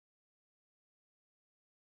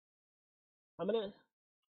 I'm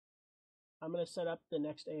gonna set up the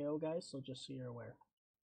next AO, guys, so just so you're aware.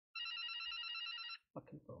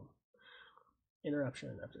 Fucking phone.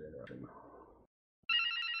 Interruption after interruption.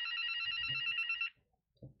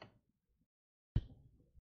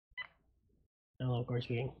 Hello, Corey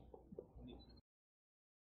speaking.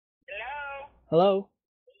 Hello. Hello.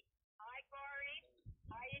 Hi, Corey.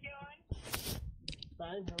 How you doing?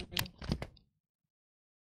 Fine. How are you?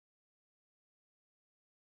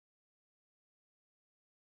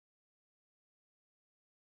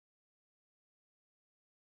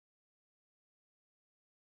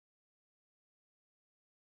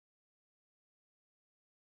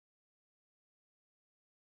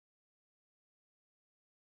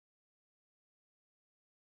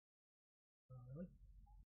 Really?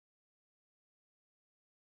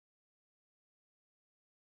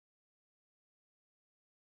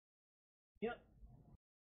 Yep.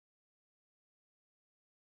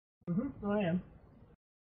 I am.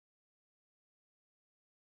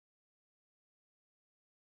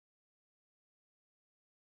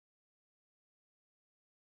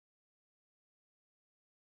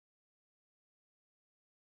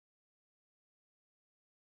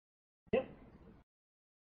 Yep.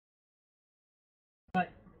 Right.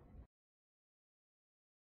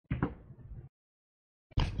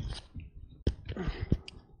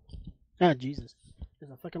 Ah, Jesus.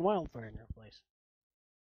 There's a fucking wildfire in your place.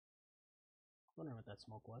 Wonder what that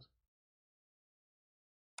smoke was.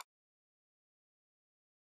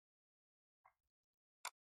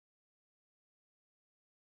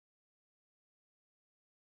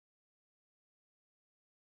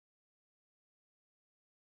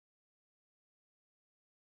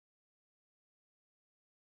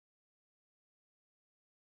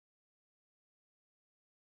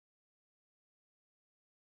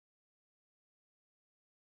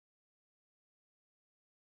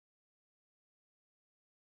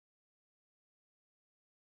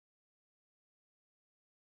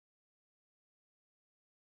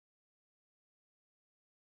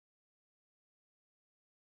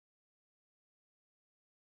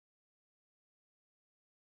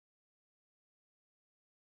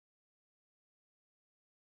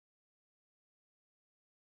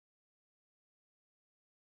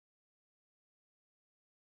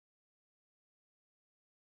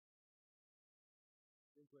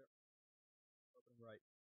 Room clear. Opening right.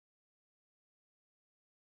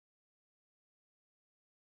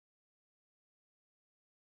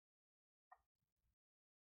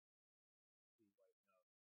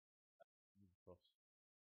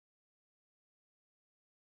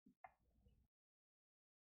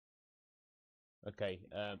 Okay,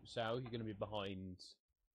 Sal, you're going to be behind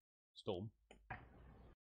Storm.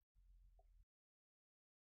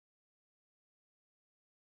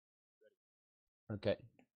 Okay.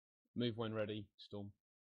 Move when ready, Storm.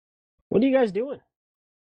 What are you guys doing?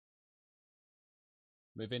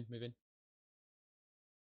 Move in, move in.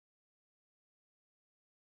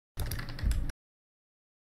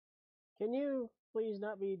 Can you please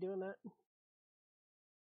not be doing that?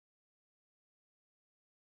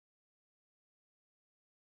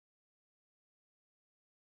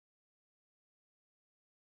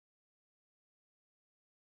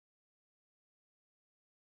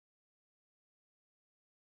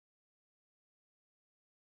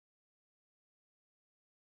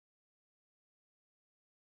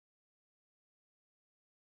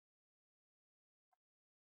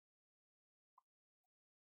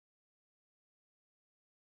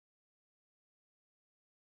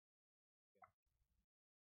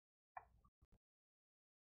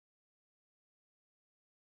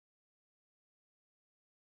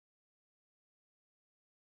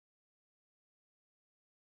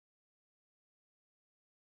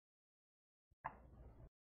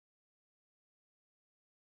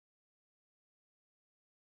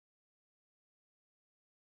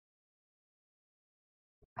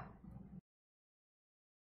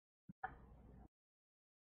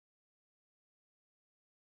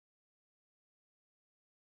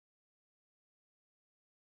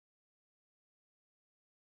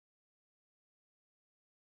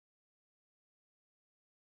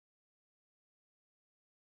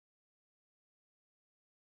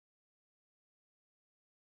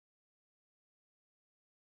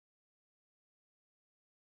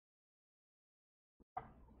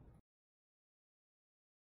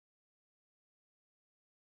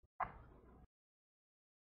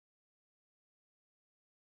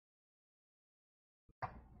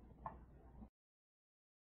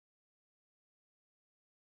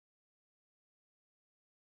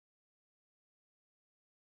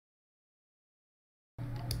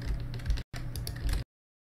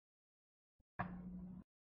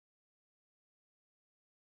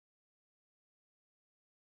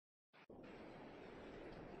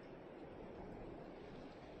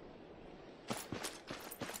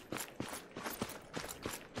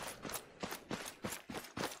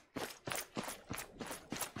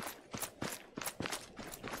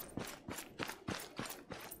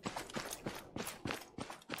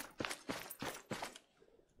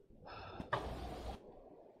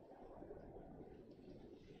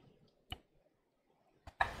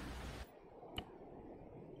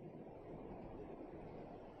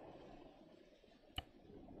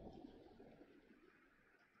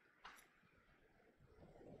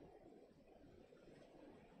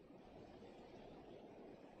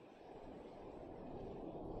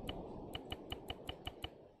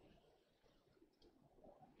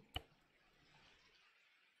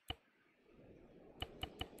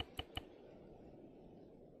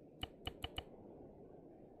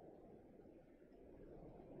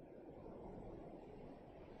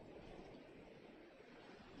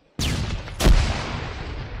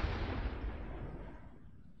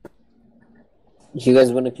 You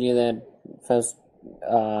guys want to clear that first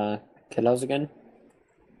kill house again?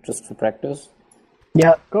 Just for practice?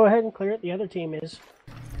 Yeah, go ahead and clear it. The other team is.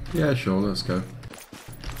 Yeah, sure, let's go.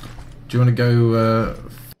 Do you want to go...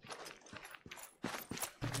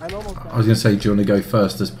 I'm almost done. I was going to say, do you want to go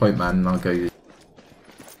first as point man, and I'll go...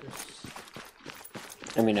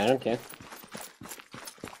 I mean, I don't care.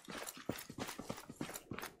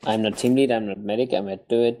 I'm not team lead, I'm not medic, I might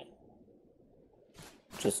do it.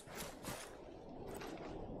 Just...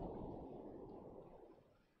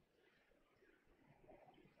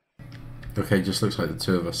 Okay, just looks like the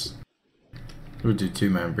two of us. We'll do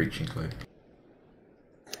two-man breaching clue.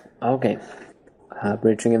 Okay.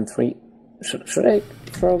 Breaching in 3. Should I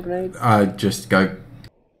throw a grenade? Just go...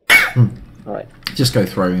 Alright. Just go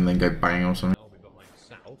throwing and then go bang or something. I'll be behind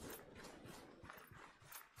south.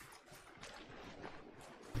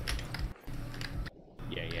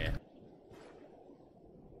 Yeah, yeah.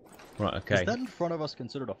 Right, okay. Is that in front of us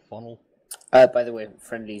considered a funnel? By the way,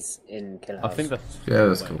 friendlies in kill house. I think that's... Yeah,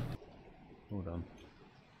 that's cool. Hold on.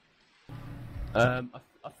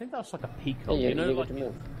 I think that's like a peacock, Yeah, you know, you like... get to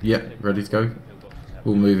move. Yeah, ready to go?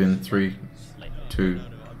 We'll move in 3, 2, No,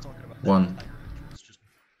 I'm talking about 1. It's just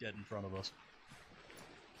dead in front of us.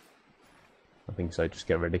 I think so, just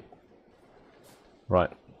get ready.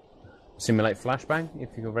 Right. Simulate flashbang, if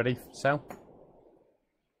you're ready, Sal.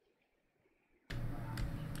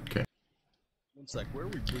 Okay. One sec, where are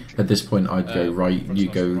we breaching? At this point, I'd go right, in front you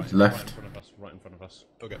of us, go right, left. Right in front of us.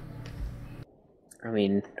 Okay. I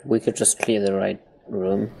mean, we could just clear the right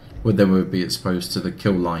room. Well, then we'd be exposed to the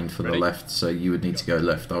kill line for the Ready? left, so you would need to go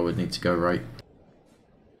left, I would need to go right.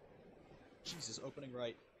 Jesus, opening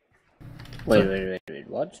right. Wait,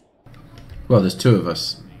 what? Well, there's two of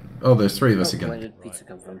us. Oh, there's three of us Where again. did pizza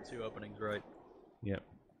come from? 2 openings right. Yep.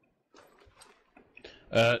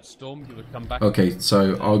 Storm, you would come back. Okay,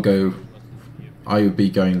 so I'll go... I would be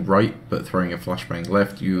going right, but throwing a flashbang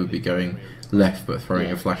left. You would be going left, but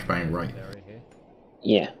throwing a flashbang right.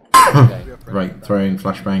 Yeah. Right, throwing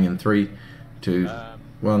flashbang in 3, 2,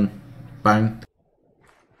 1, bang.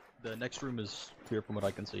 The next room is clear from what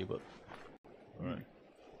I can see, but Alright.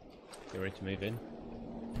 Get ready to move in.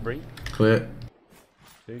 3, Clear.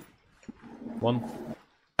 2, 1.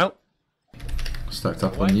 Out! Stacked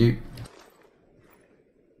up on you.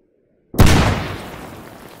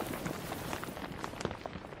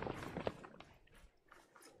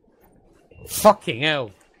 Fucking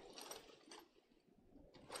hell!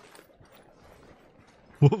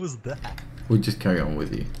 what was that? We'll just carry on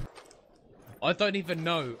with you. I don't even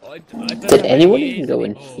know. I don't Did know anyone where he even is go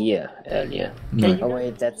in anymore. here earlier? No. You Oh guys wait,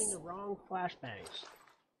 are that's... using the wrong flashbangs.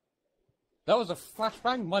 That was a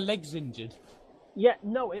flashbang? My leg's injured. Yeah,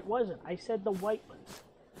 no, it wasn't. I said the white one.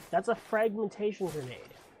 That's a fragmentation grenade.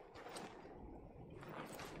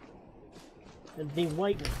 The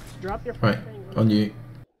white one. Drop your Right, flashbang. on you.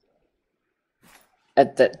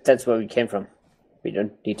 That's where we came from. We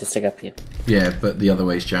don't need to stick up here. Yeah, but the other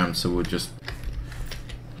way's jammed, so we'll just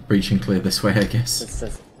breach and clear this way, I guess. It's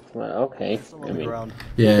just... Well, okay. Still I on the mean, ground.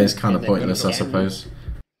 Yeah, it's kind of And then pointless, I we can- suppose.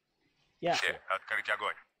 Yeah, Все, открыть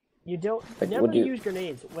огонь. you don't But never would you- use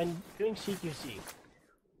grenades when doing CQC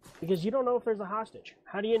because you don't know if there's a hostage.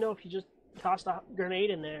 How do you know if you just tossed a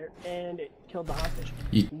grenade in there and it killed the hostage?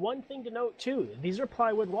 You- One thing to note too: these are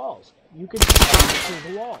plywood walls. You could go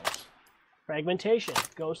through the walls. Fragmentation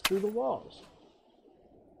goes through the walls.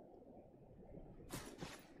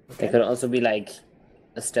 there could also be like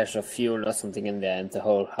a stash of fuel or something in there, and the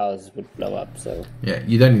whole house would blow up. So Yeah,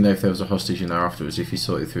 you'd only know if there was a hostage in there afterwards if you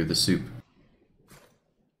sorted through the soup.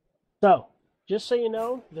 So, just so you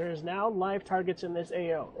know, there is now live targets in this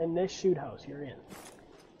AO, in this shoot house you're in.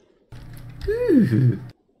 Ooh.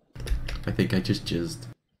 I think I just jizzed.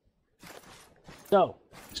 So,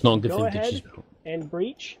 It's not a good go thing ahead to just... and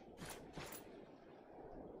breach.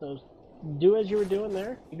 So, do as you were doing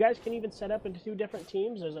there. You guys can even set up into 2 different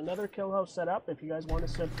teams. There's another kill house set up if you guys want to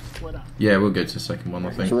split up. Yeah, we'll go to the second one, I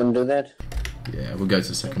you think. wouldn't do that? Yeah, we'll go to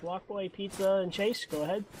the So, second. Blockboy, Pizza, and Chase, go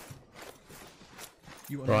ahead.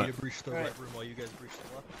 You want Right. me to breach the Alright. right room while you guys breach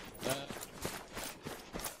the left?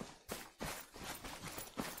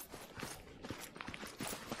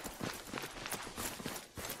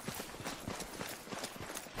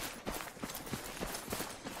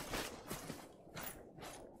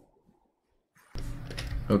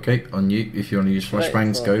 Okay, on you. If you want to use Right,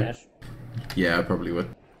 flashbangs, throw a go. flash. Yeah, I probably would.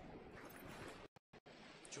 Do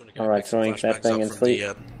you wanna go Alright, pick some throwing flashbangs flashbang up in from 3.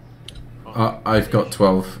 the, I've got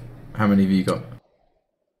 12. How many have you got?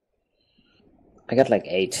 I got like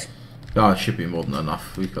 8. Ah, it should be more than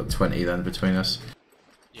enough. We've got 20 then between us.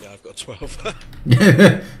 Yeah, I've got 12.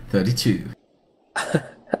 32.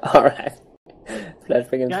 Alright.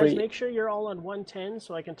 Flashbang in Guys, 3. make sure you're all on 110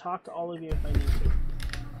 so I can talk to all of you if I need to.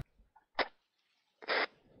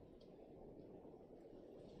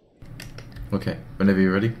 Okay, whenever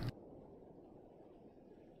you're ready.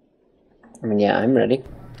 I mean, yeah, I'm ready.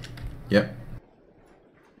 Yep.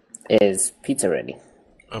 Is pizza ready?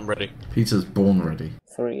 I'm ready. Peter's born ready.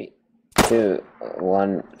 3, 2,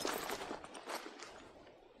 1.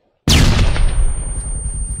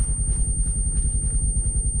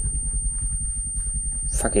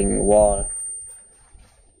 Fucking wall.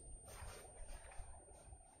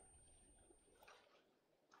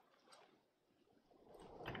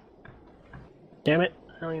 Damn it,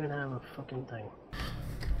 I don't even have a fucking thing.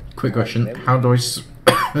 Quick question. How do I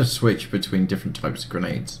switch between different types of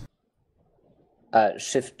grenades?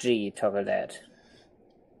 Shift G, toggle that.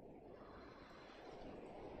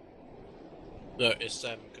 No, it's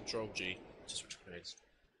Control G to switch grenades.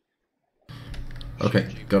 Okay,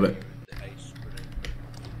 got it. The ace grenade.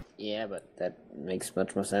 Yeah, but that makes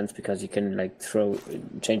much more sense because you can like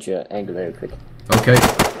change your angle very quick. Okay.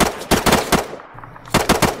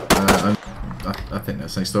 I think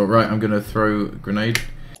that's next door. Right, I'm gonna throw a grenade.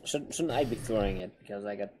 Shouldn't I be throwing it because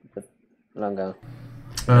I got the longer?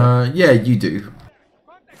 Yeah, you do.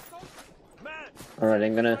 Alright,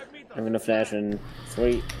 I'm gonna flash in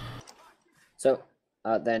 3. So,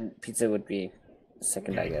 then pizza would be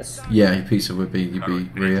second, I guess. Yeah, pizza would be you'd be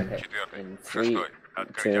rear. Okay, Четвертый. in 3, Шестой.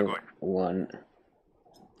 Открыть 2, огонь. 1.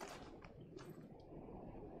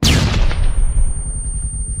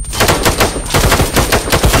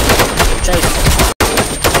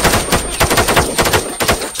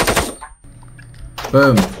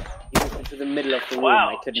 Boom. He was into the middle of the room.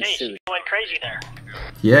 Wow, I couldn't Chase, shoot. you went crazy there.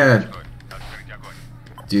 Yeah,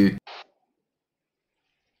 dude.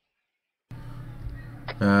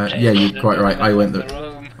 Yeah, you're quite right. I went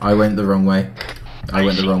the wrong way. I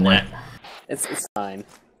went the wrong way. It's fine.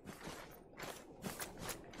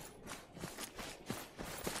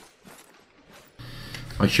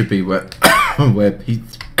 I should be where where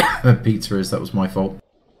pizza is. That was my fault.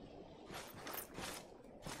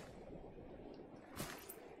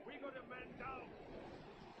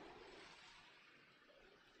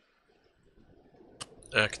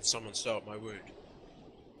 Can someone start my wound?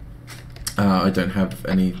 I don't have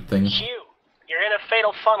anything. Q, you're in a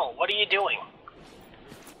fatal funnel. What are you doing?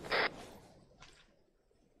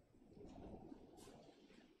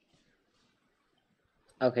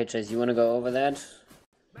 Okay, Chase, you want to go over that?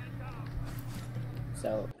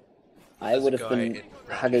 So, I would have been in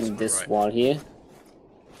hugging this right. wall here,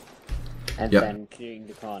 and Yep. then clearing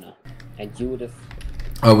the corner, and you would have.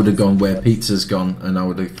 I would have gone where pizza's gone, and I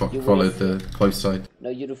would have You followed would've- the close side. No,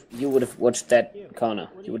 you would have watched that corner.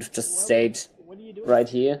 You would have just stayed What are you doing? right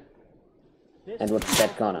here This and watched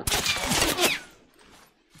that corner.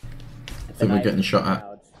 I think we're getting shot at.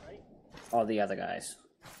 Out all the other guys.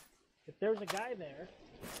 If there was a guy there,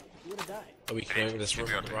 you would have died. Are we clearing this room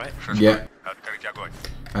on the right? Yeah. Открыть огонь.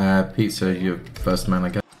 Pizza, you're first man, I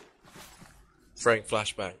guess. Throwing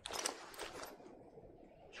flashbang.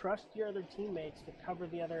 Trust your other teammates to cover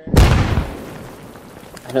the other area.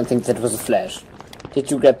 I don't think that was a flash. Did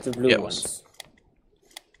you grab the blue Yeah, it was. ones?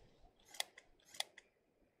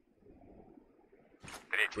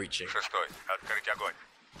 Третий. Breaching. Шестой. Открыть огонь.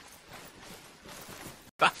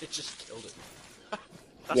 That just killed him.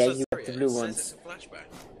 That's Yeah, so you got the serious. blue It says ones. it's a flashbang.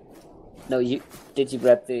 No, did you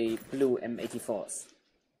grab the blue M84s?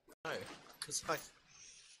 No, because I...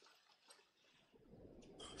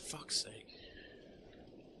 Fuck's sake.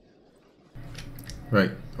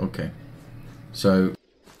 Right, okay. So,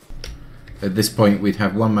 at this point, we'd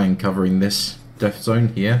have one man covering this death zone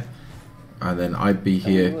here, and then I'd be No,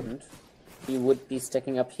 you here. wouldn't. You would be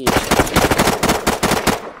stacking up here.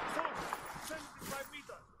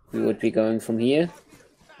 We would be going from here,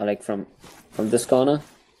 or like from this corner,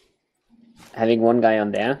 having one guy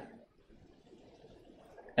on there,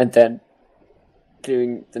 and then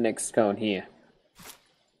doing the next cone here.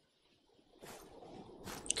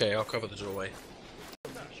 Okay, I'll cover the doorway.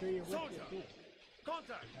 Make sure you're with your team.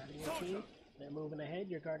 Guarding your team, they're moving ahead,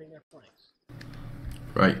 you're guarding their flanks.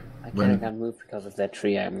 Right, I when... can't move because of that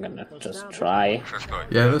tree. I'm gonna just try. Шестой.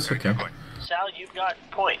 Yeah, that's Открыть okay. огонь. Sal, you've got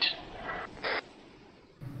point.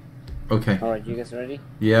 Okay. Alright, you guys ready?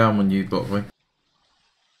 Yeah, I'm on you, Blockway.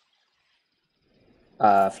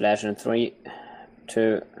 Flash in 3,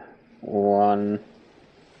 2, 1.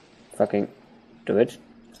 Fucking do it.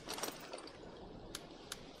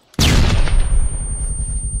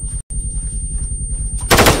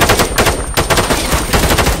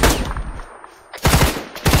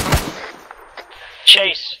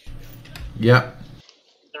 Chase, Yeah.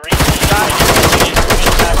 the reason you died is because you didn't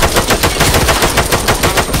push back.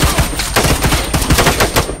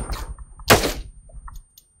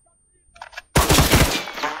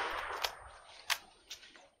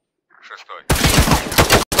 Шестой.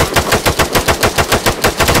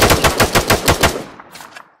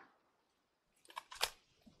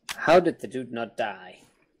 How did the dude not die?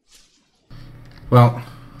 Well,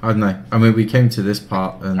 I don't know. I mean, we came to this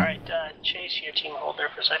part, and Alright, Chase, your team hold there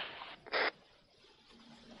for a sec.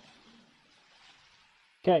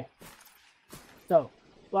 Okay. So,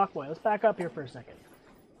 Blockboy, let's back up here for a second.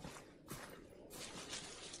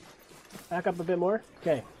 Back up a bit more.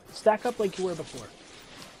 Okay. Stack up like you were before.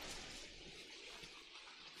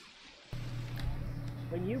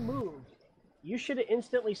 When you moved, you should have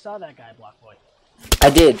instantly saw that guy, Blockboy. I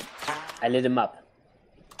did. I lit him up.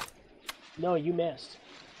 No, you missed.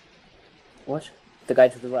 What? The guy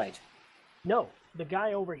to the right. No, the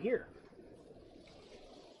guy over here.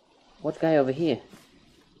 What guy over here?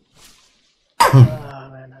 Oh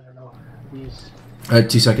man, I don't know. These.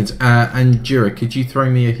 2 seconds. Aingera, could you throw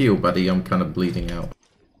me a heal, buddy? I'm kind of bleeding out.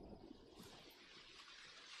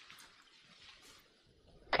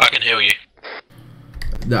 I can heal you.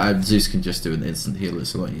 Zeus can just do an instant heal.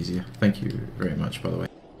 It's a lot easier. Thank you very much, by the way.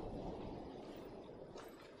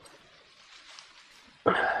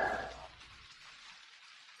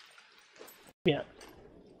 Yeah.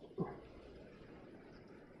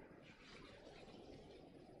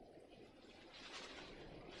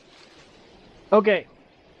 Okay.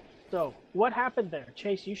 So, what happened there?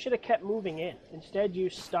 Chase, you should have kept moving in. Instead, you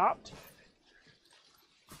stopped.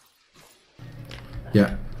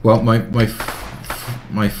 Yeah. Well,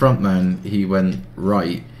 my front man, he went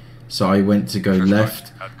right, so I went to go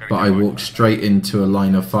left, but I walked straight into a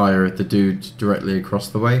line of fire at the dude directly across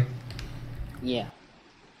the way. Yeah.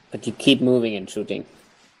 But you keep moving and shooting.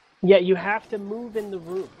 Yeah, you have to move in the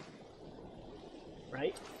room.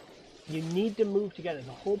 Right? You need to move together.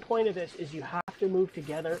 The whole point of this is you have to move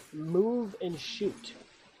together, move and shoot.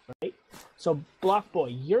 Right? So, Block Boy,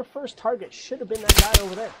 your first target should have been that guy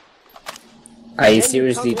over there. Are you Then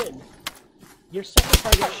seriously? come in, your second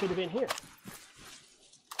target should have been here.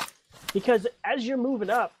 Because as you're moving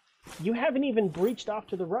up, you haven't even breached off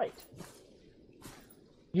to the right.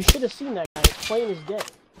 You should have seen that guy plain as day.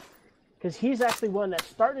 Because he's actually one that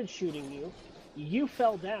started shooting you. You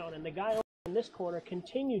fell down, and the guy over in this corner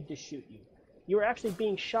continued to shoot you. You were actually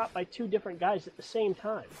being shot by two different guys at the same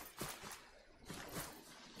time.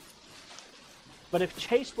 But if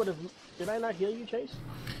Chase would have... Did I not heal you, Chase?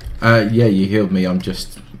 Yeah, you healed me. I'm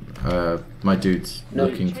just... my dude's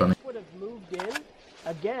looking Chase funny. would have moved in.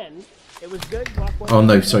 Again, it was good. Block Boy. Oh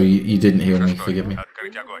no, sorry, you didn't heal me. Forgive me.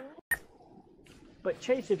 Открыть огонь. But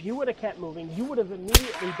Chase, if you would have kept moving, you would have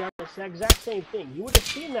immediately done this exact same thing. You would have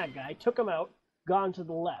seen that guy, took him out, gone to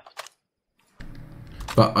the left.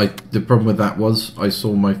 But the problem with that was I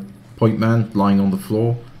saw my point man lying on the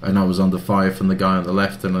floor, and I was under fire from the guy on the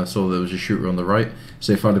left, and I saw there was a shooter on the right.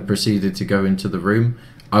 So if I'd have proceeded to go into the room,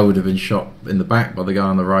 I would have been shot in the back by the guy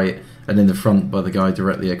on the right, and in the front by the guy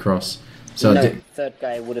directly across. So No, third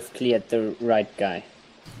guy would have cleared the right guy.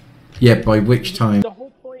 yeah, by which time... The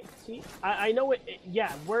whole point, see, I know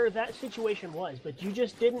yeah, where that situation was, but you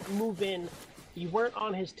just didn't move in. You weren't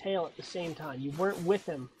on his tail at the same time. You weren't with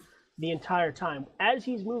him the entire time. As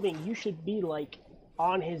he's moving, you should be, like,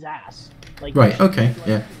 on his ass. Like, Right, you should okay, be, like,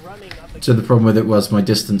 yeah. running up So the problem with it was my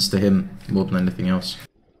distance to him more than anything else.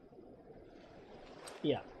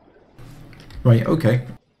 Yeah. Right, okay.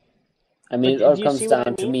 I mean, But it all do you comes see what I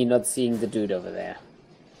down to mean? me not seeing the dude over there.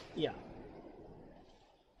 Yeah.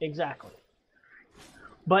 Exactly.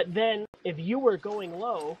 But then, if you were going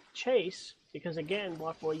low, Chase, because again,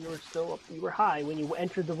 Block Boy, you were high when you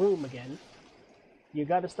entered the room again. You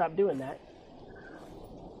got to stop doing that.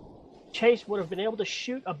 Chase would have been able to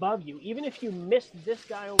shoot above you, even if you missed this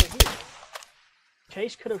guy over here.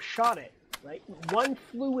 Chase could have shot it, right? One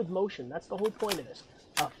fluid motion. That's the whole point of this.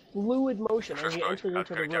 A fluid motion as you Шестой. entered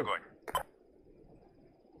into the Открыть room. огонь.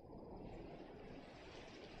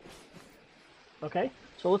 Okay,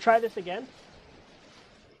 so we'll try this again.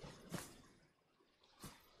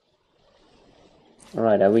 All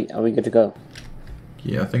right, are we good to go?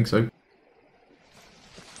 Yeah, I think so.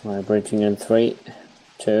 All right, breaching in 3,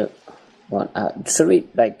 2, 1. Should we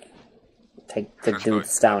like take the Шестой.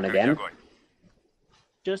 dudes down Открыть again? огонь.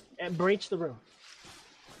 Just breach the room.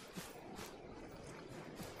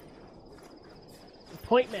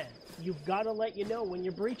 Point man, you've got to let you know when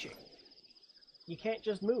you're breaching. You can't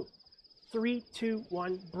just move. 3, 2,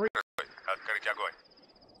 1, breach. Шестой. Открыть огонь.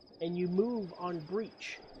 And you move on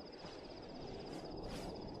breach.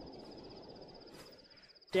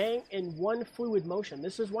 Staying in one fluid motion.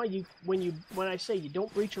 This is why when I say you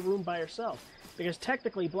don't breach a room by yourself, because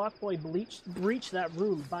technically Block Boy breached that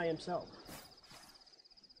room by himself.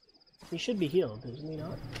 He should be healed, isn't he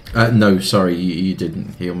not? No, sorry, you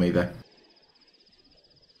didn't heal me there.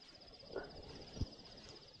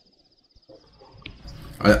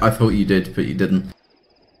 I thought you did, but you didn't.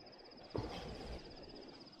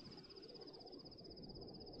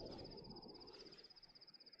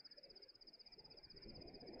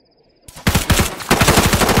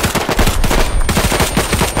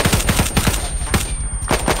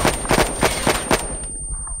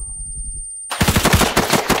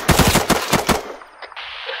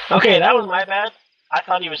 Okay, that was my bad. I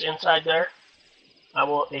thought he was inside there. I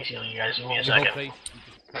will ace heal you guys. Give me a second. Please.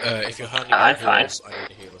 If you're handing I'm out fine. heals, I need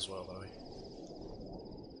to heal as well, though.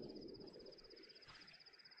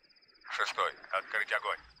 Шестой. Открыть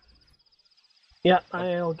огонь. Yeah,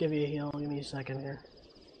 I'll give you a heal. Give me a second here.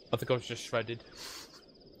 I think I was just shredded.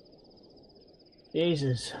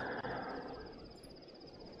 Jesus.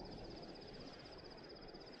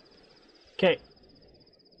 Okay.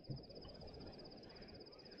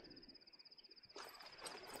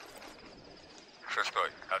 Шестой.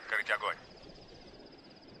 Открыть огонь.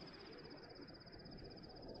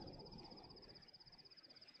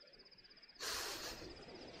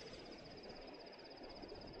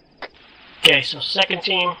 Okay, so second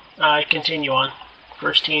team, continue on.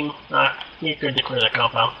 First team, you're good to clear that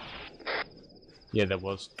compound. Yeah, there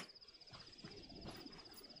was.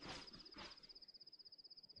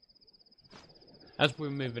 As we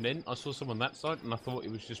were moving in, I saw someone that side, and I thought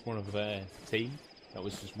it was just one of their team. I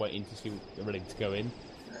was just waiting to see if they're ready to go in.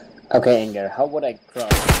 Okay, Aingera, how would I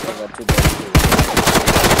cross over to the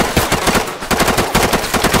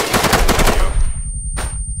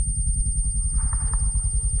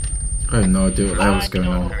I had no idea what the hell was going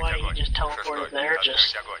I don't on. know why he just teleported there.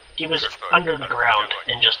 He was under the ground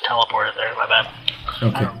and just teleported there. My bad. I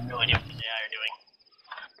Okay. have no idea what the AI are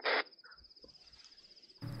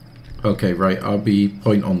doing. Okay, right. I'll be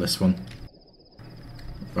point on this one.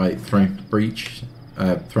 Right, throwing breach.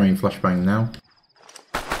 Throwing flashbang now.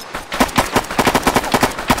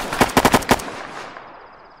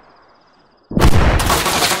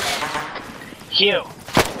 Hugh.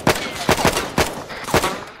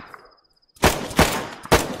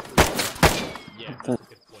 Yeah, that's a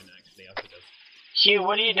good point actually. I could have. Hugh,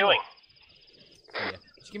 what are you doing? Yeah.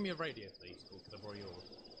 Just give me a radio, please, or could I borrow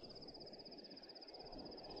yours?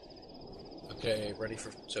 Okay, ready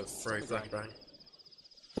for to throw flashbang.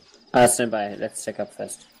 stand by. Let's check up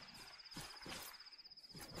first.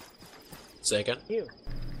 Say again. Hugh.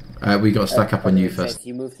 We got to stack up on you Okay, first.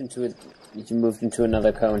 You moved into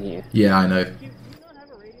another cone here. Yeah, I know. Hugh, do you not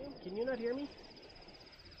have a radio? Can you not hear me?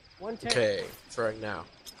 110. Okay, throwing now.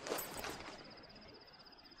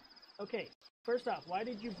 Okay. First off, why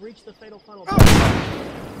did you breach the fatal funnel?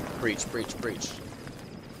 Breach, breach, breach.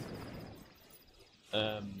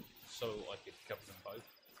 So I could cover them both.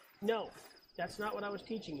 No, that's not what I was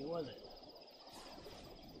teaching you, was it?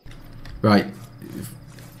 Right.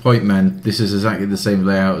 Point man, this is exactly the same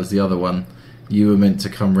layout as the other one. You were meant to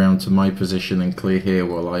come round to my position and clear here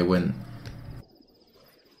while I went.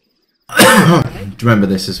 Do you remember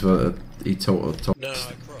this is what he taught No,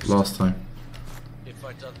 I crossed. last time? If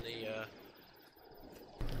I'd done the,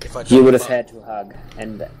 if I You would have had to hug,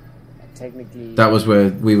 and technically... That was where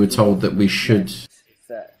we were told that we should...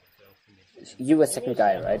 You were second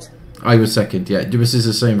guy, right? I was second, yeah. This is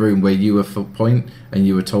the same room where you were for point and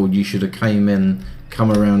you were told you should have came in,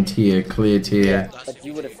 come around here, cleared here. But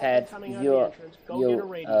you would have had your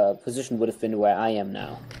position would have been where I am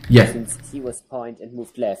now. Yeah. Since he was point and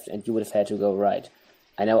moved left, and you would have had to go right.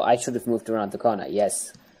 I know I should have moved around the corner,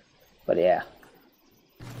 yes. But yeah.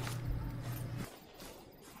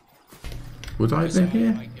 Would I have been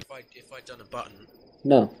here? Like, if I'd done a button,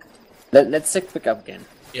 No. Let's check quick up again.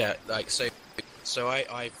 yeah, like so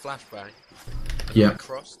I flashbang. And Yeah. I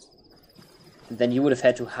crossed Then you would have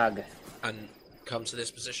had to hug, and come to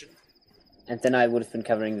this position. and then I would have been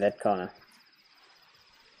covering that corner.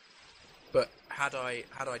 But had I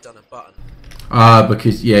done a button, Ah,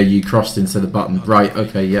 because, yeah, you crossed instead of button. Right,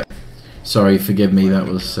 okay, yeah. Sorry, forgive me, that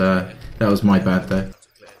was my bad there.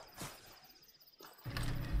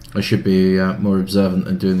 I should be more observant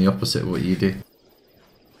and doing the opposite of what you do.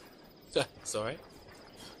 sorry,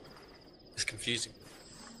 it's confusing.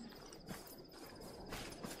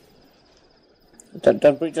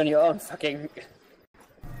 Don't breach on your own fucking...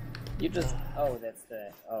 You just... Oh, that's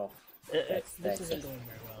the... Oh. This That's isn't it. going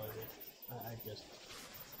very well, is it? I just...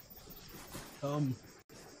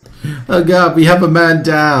 Oh god, we have a man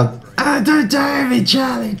down. Ah, don't die me,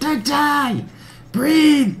 Charlie, don't die!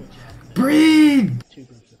 Breathe! Breathe! 2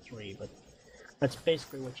 groups of 3, but that's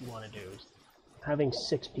basically what you want to do. Is having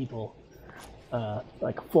 6 people,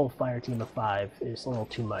 like a full fire team of 5, is a little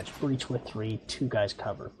too much. Breach with 3, 2 guys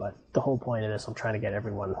cover. But the whole point of this, I'm trying to get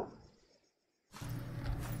everyone.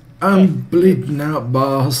 I'm bleeding out,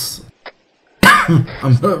 boss.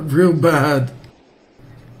 I'm hurt real bad.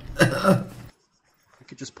 We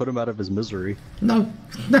could just put him out of his misery. No,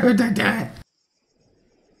 don't do that.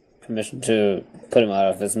 Permission to put him out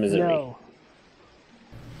of his misery. No.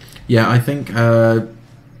 Yeah, I think, That's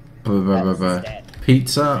dead.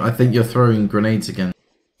 Pizza, I think you're throwing grenades again.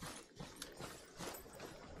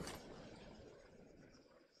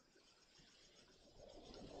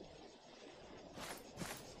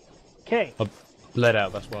 Okay, I bled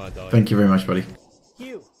out, that's why I died. Thank you very much, buddy.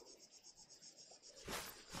 Hugh.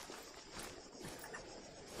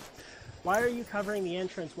 Why are you covering the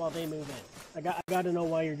entrance while they move in? I got to know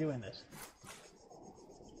why you're doing this.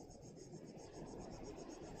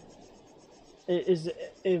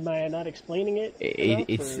 Am I not explaining it? enough,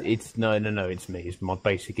 or- It's no, it's me. It's my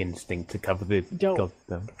basic instinct to cover the. Don't.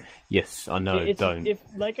 Yes, I know. Don't. If,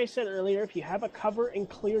 like I said earlier, if you have a cover and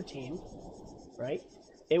clear team, right,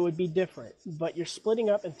 it would be different. But you're splitting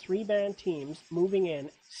up in 3-man teams, moving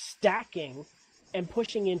in, stacking, and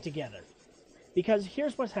pushing in together. Because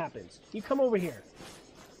here's what happens. You come over here.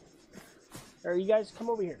 Or you guys come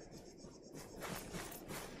over here.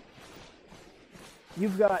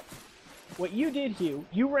 You've got... What you did, Hugh,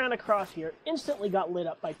 you ran across here, instantly got lit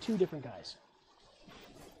up by 2 different guys.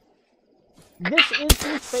 This is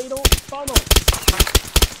the fatal funnel.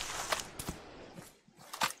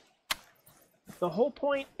 The whole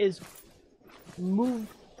point is move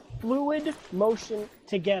fluid motion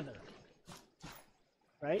together.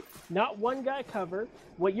 Right? Not one guy cover.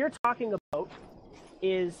 What you're talking about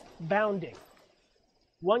is bounding.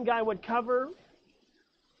 One guy would cover,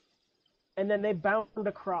 and then they bound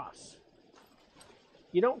across.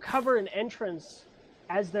 You don't cover an entrance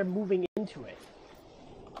as they're moving into it.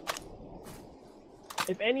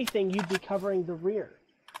 If anything, you'd be covering the rear.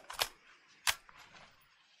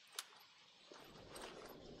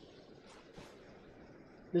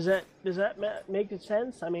 Does that make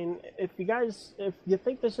sense? I mean, if you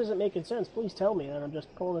think this isn't making sense, please tell me, and I'm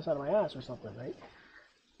just pulling this out of my ass or something, right?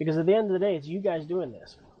 Because at the end of the day, it's you guys doing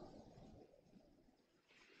this.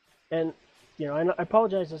 And, you know, I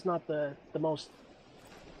apologize, it's not the most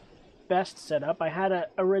best setup. I had an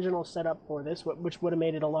original setup for this, which would have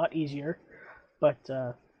made it a lot easier. But,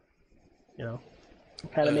 you know,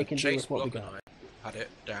 kind of making do with what we got. Block and I had it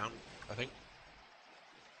down, I think.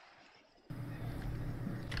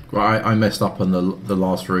 Well, I messed up on the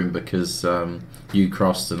last room because you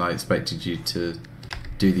crossed and I expected you to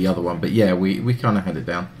do the other one. But yeah, we kind of had it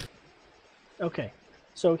down. Okay.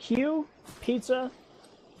 So Hugh, Pizza,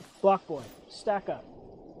 Block Boy, stack up.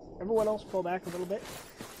 Everyone else pull back a little bit.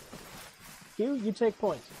 Hugh, you take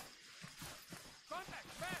points.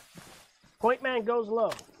 Point man goes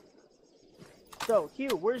low. So,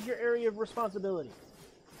 Hugh, where's your area of responsibility?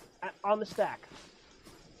 On the stack.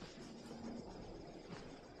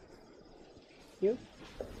 Hugh?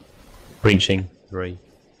 Breaching. 3,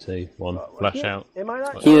 2, 1. Flash Hugh, out. Am I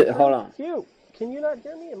not? Hugh, hold on. Hugh, can you not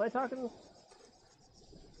hear me? Am I talking?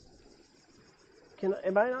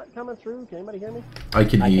 Am I not coming through? Can anybody hear me? I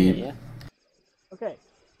can hear you. Yeah. Okay.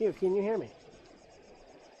 Hugh, can you hear me?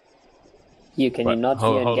 Hugh, can you not hear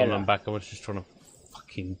Hold on, Aingera? I'm back. I was just trying to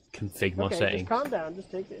fucking config my Okay, settings. just calm down.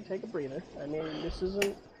 Just take a breather. I mean, this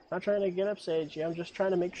isn't. Not trying to get upset you. I'm just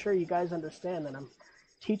trying to make sure you guys understand that I'm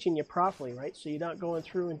teaching you properly, right? So you're not going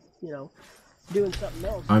through and doing something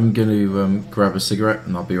else. I'm going to grab a cigarette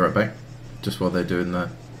and I'll be right back. Just while they're doing the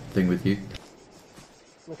thing with you.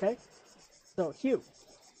 Okay. So Hugh,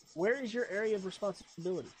 where is your area of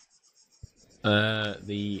responsibility?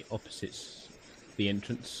 The opposites, the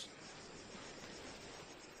entrance.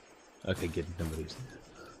 Okay, good. Nobody's there.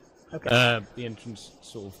 Okay. The entrance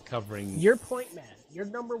sort of covering. Your point man. Your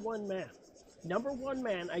number one man. Number one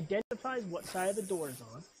man identifies what side of the door is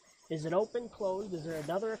on. Is it open, closed? Is there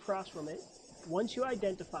another across from it? Once you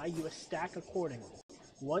identify, you stack accordingly.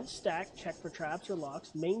 Once stacked, check for traps or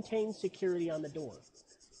locks. Maintain security on the door.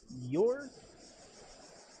 Your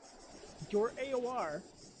AOR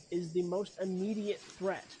is the most immediate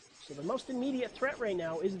threat. So the most immediate threat right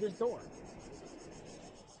now is this door.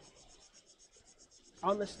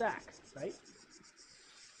 On the stack, right?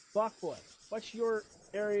 Block Boy, what's your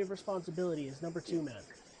area of responsibility as number 2 man?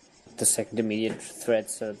 The second immediate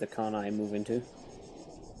threats the corner I move into.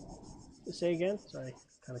 Say again? Sorry,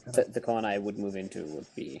 kind of cut out. The corner I would move into would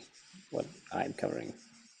be what I'm covering.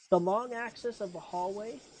 The long axis of the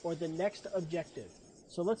hallway or the next objective.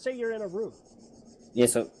 So let's say you're in a room. Yeah,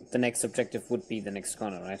 so the next objective would be the next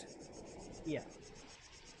corner, right? Yeah.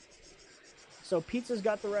 So Pizza's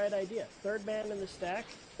got the right idea. Third man in the stack,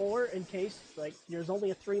 or in case like there's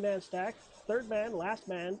only a 3-man stack, third man, last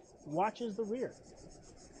man, watches the rear.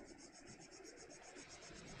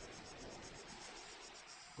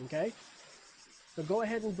 Okay? So go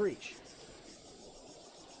ahead and breach.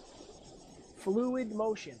 Fluid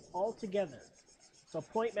motion, all together. So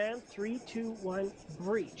point man, 3, 2, 1,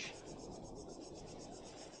 breach.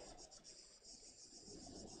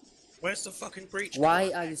 Where's the fucking breach?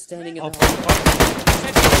 Why are you standing in the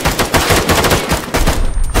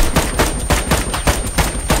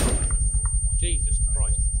Jesus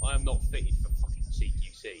Christ! I am not fitted for fucking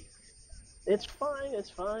CQC. It's fine, it's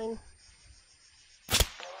fine.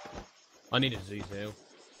 I need a Zeus heal.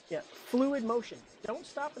 Yeah, fluid motion. Don't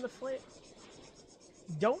stop in the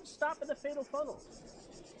Don't stop at the fatal funnel.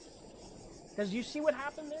 Because you see what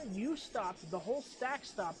happened there? You stopped, the whole stack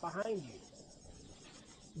stopped behind you.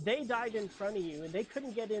 They died in front of you, and they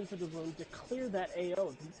couldn't get into the room to clear that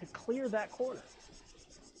AO, to clear that corner.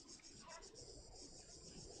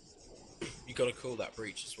 You gotta call that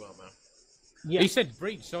breach as well, man. Yeah. He said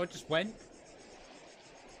breach, so I just went.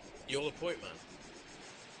 You're the point man.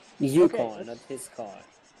 You Okay, call, let's- not his call.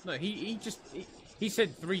 No, he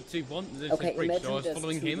said 3, 2, 1. There's Okay, a breach, imagine so I was there's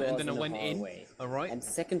following 2 him, and doors then I the went hallway, in. Alright? And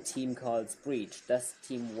second team calls breach. Does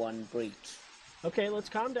team 1 breach? Okay, let's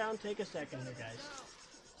calm down. Take a second here, guys.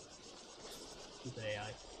 Stupid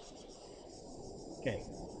AI. Okay.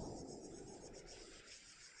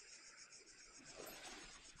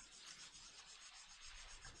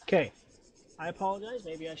 Okay. I apologize.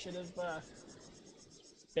 Maybe I should have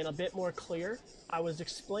been a bit more clear. I was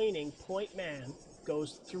explaining point man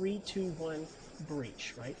goes 3, 2, 1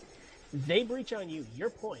 breach, right? They breach on you,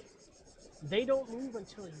 your point. They don't move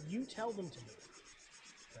until you tell them to move,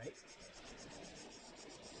 right?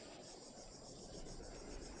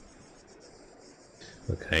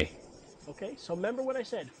 Okay. Okay, so remember what I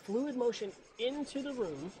said. Fluid motion into the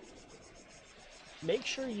room. Make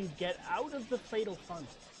sure you get out of the fatal funnel.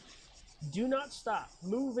 Do not stop.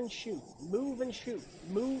 Move and shoot. Move and shoot.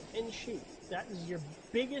 Move and shoot. That is your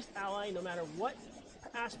biggest ally, no matter what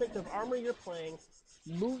aspect of armor you're playing.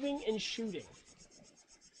 Moving and shooting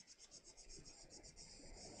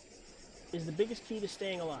is the biggest key to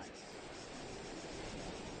staying alive.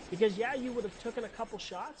 Because yeah, you would have taken a couple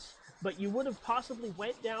shots, but you would have possibly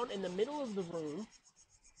went down in the middle of the room,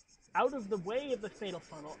 out of the way of the fatal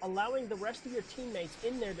funnel, allowing the rest of your teammates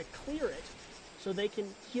in there to clear it so they can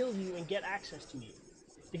heal you and get access to you.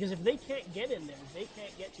 Because if they can't get in there, they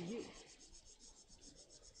can't get to you.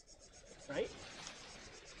 Right?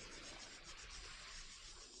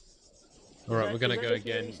 Alright, we're gonna does that go make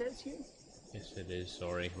any again. sense to you? Yes, it is.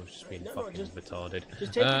 Sorry, I've just been No, fucking just- retarded.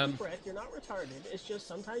 Just take a deep breath. You're not retarded. It's just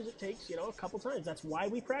sometimes it takes, a couple times. That's why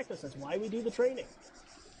we practice. That's why we do the training.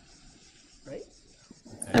 Right?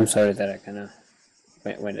 I'm sorry that I kind of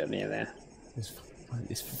went up near there.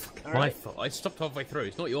 It's fucking All my right. fault. I stopped halfway through.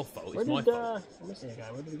 It's not your fault. Where It's my did, fault. I'm missing a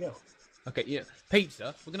guy. Where did he go? Okay, yeah.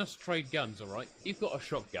 Pizza, we're gonna trade guns, alright? You've got a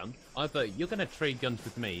shotgun. Either you're gonna trade guns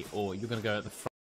with me, or you're gonna go at the front.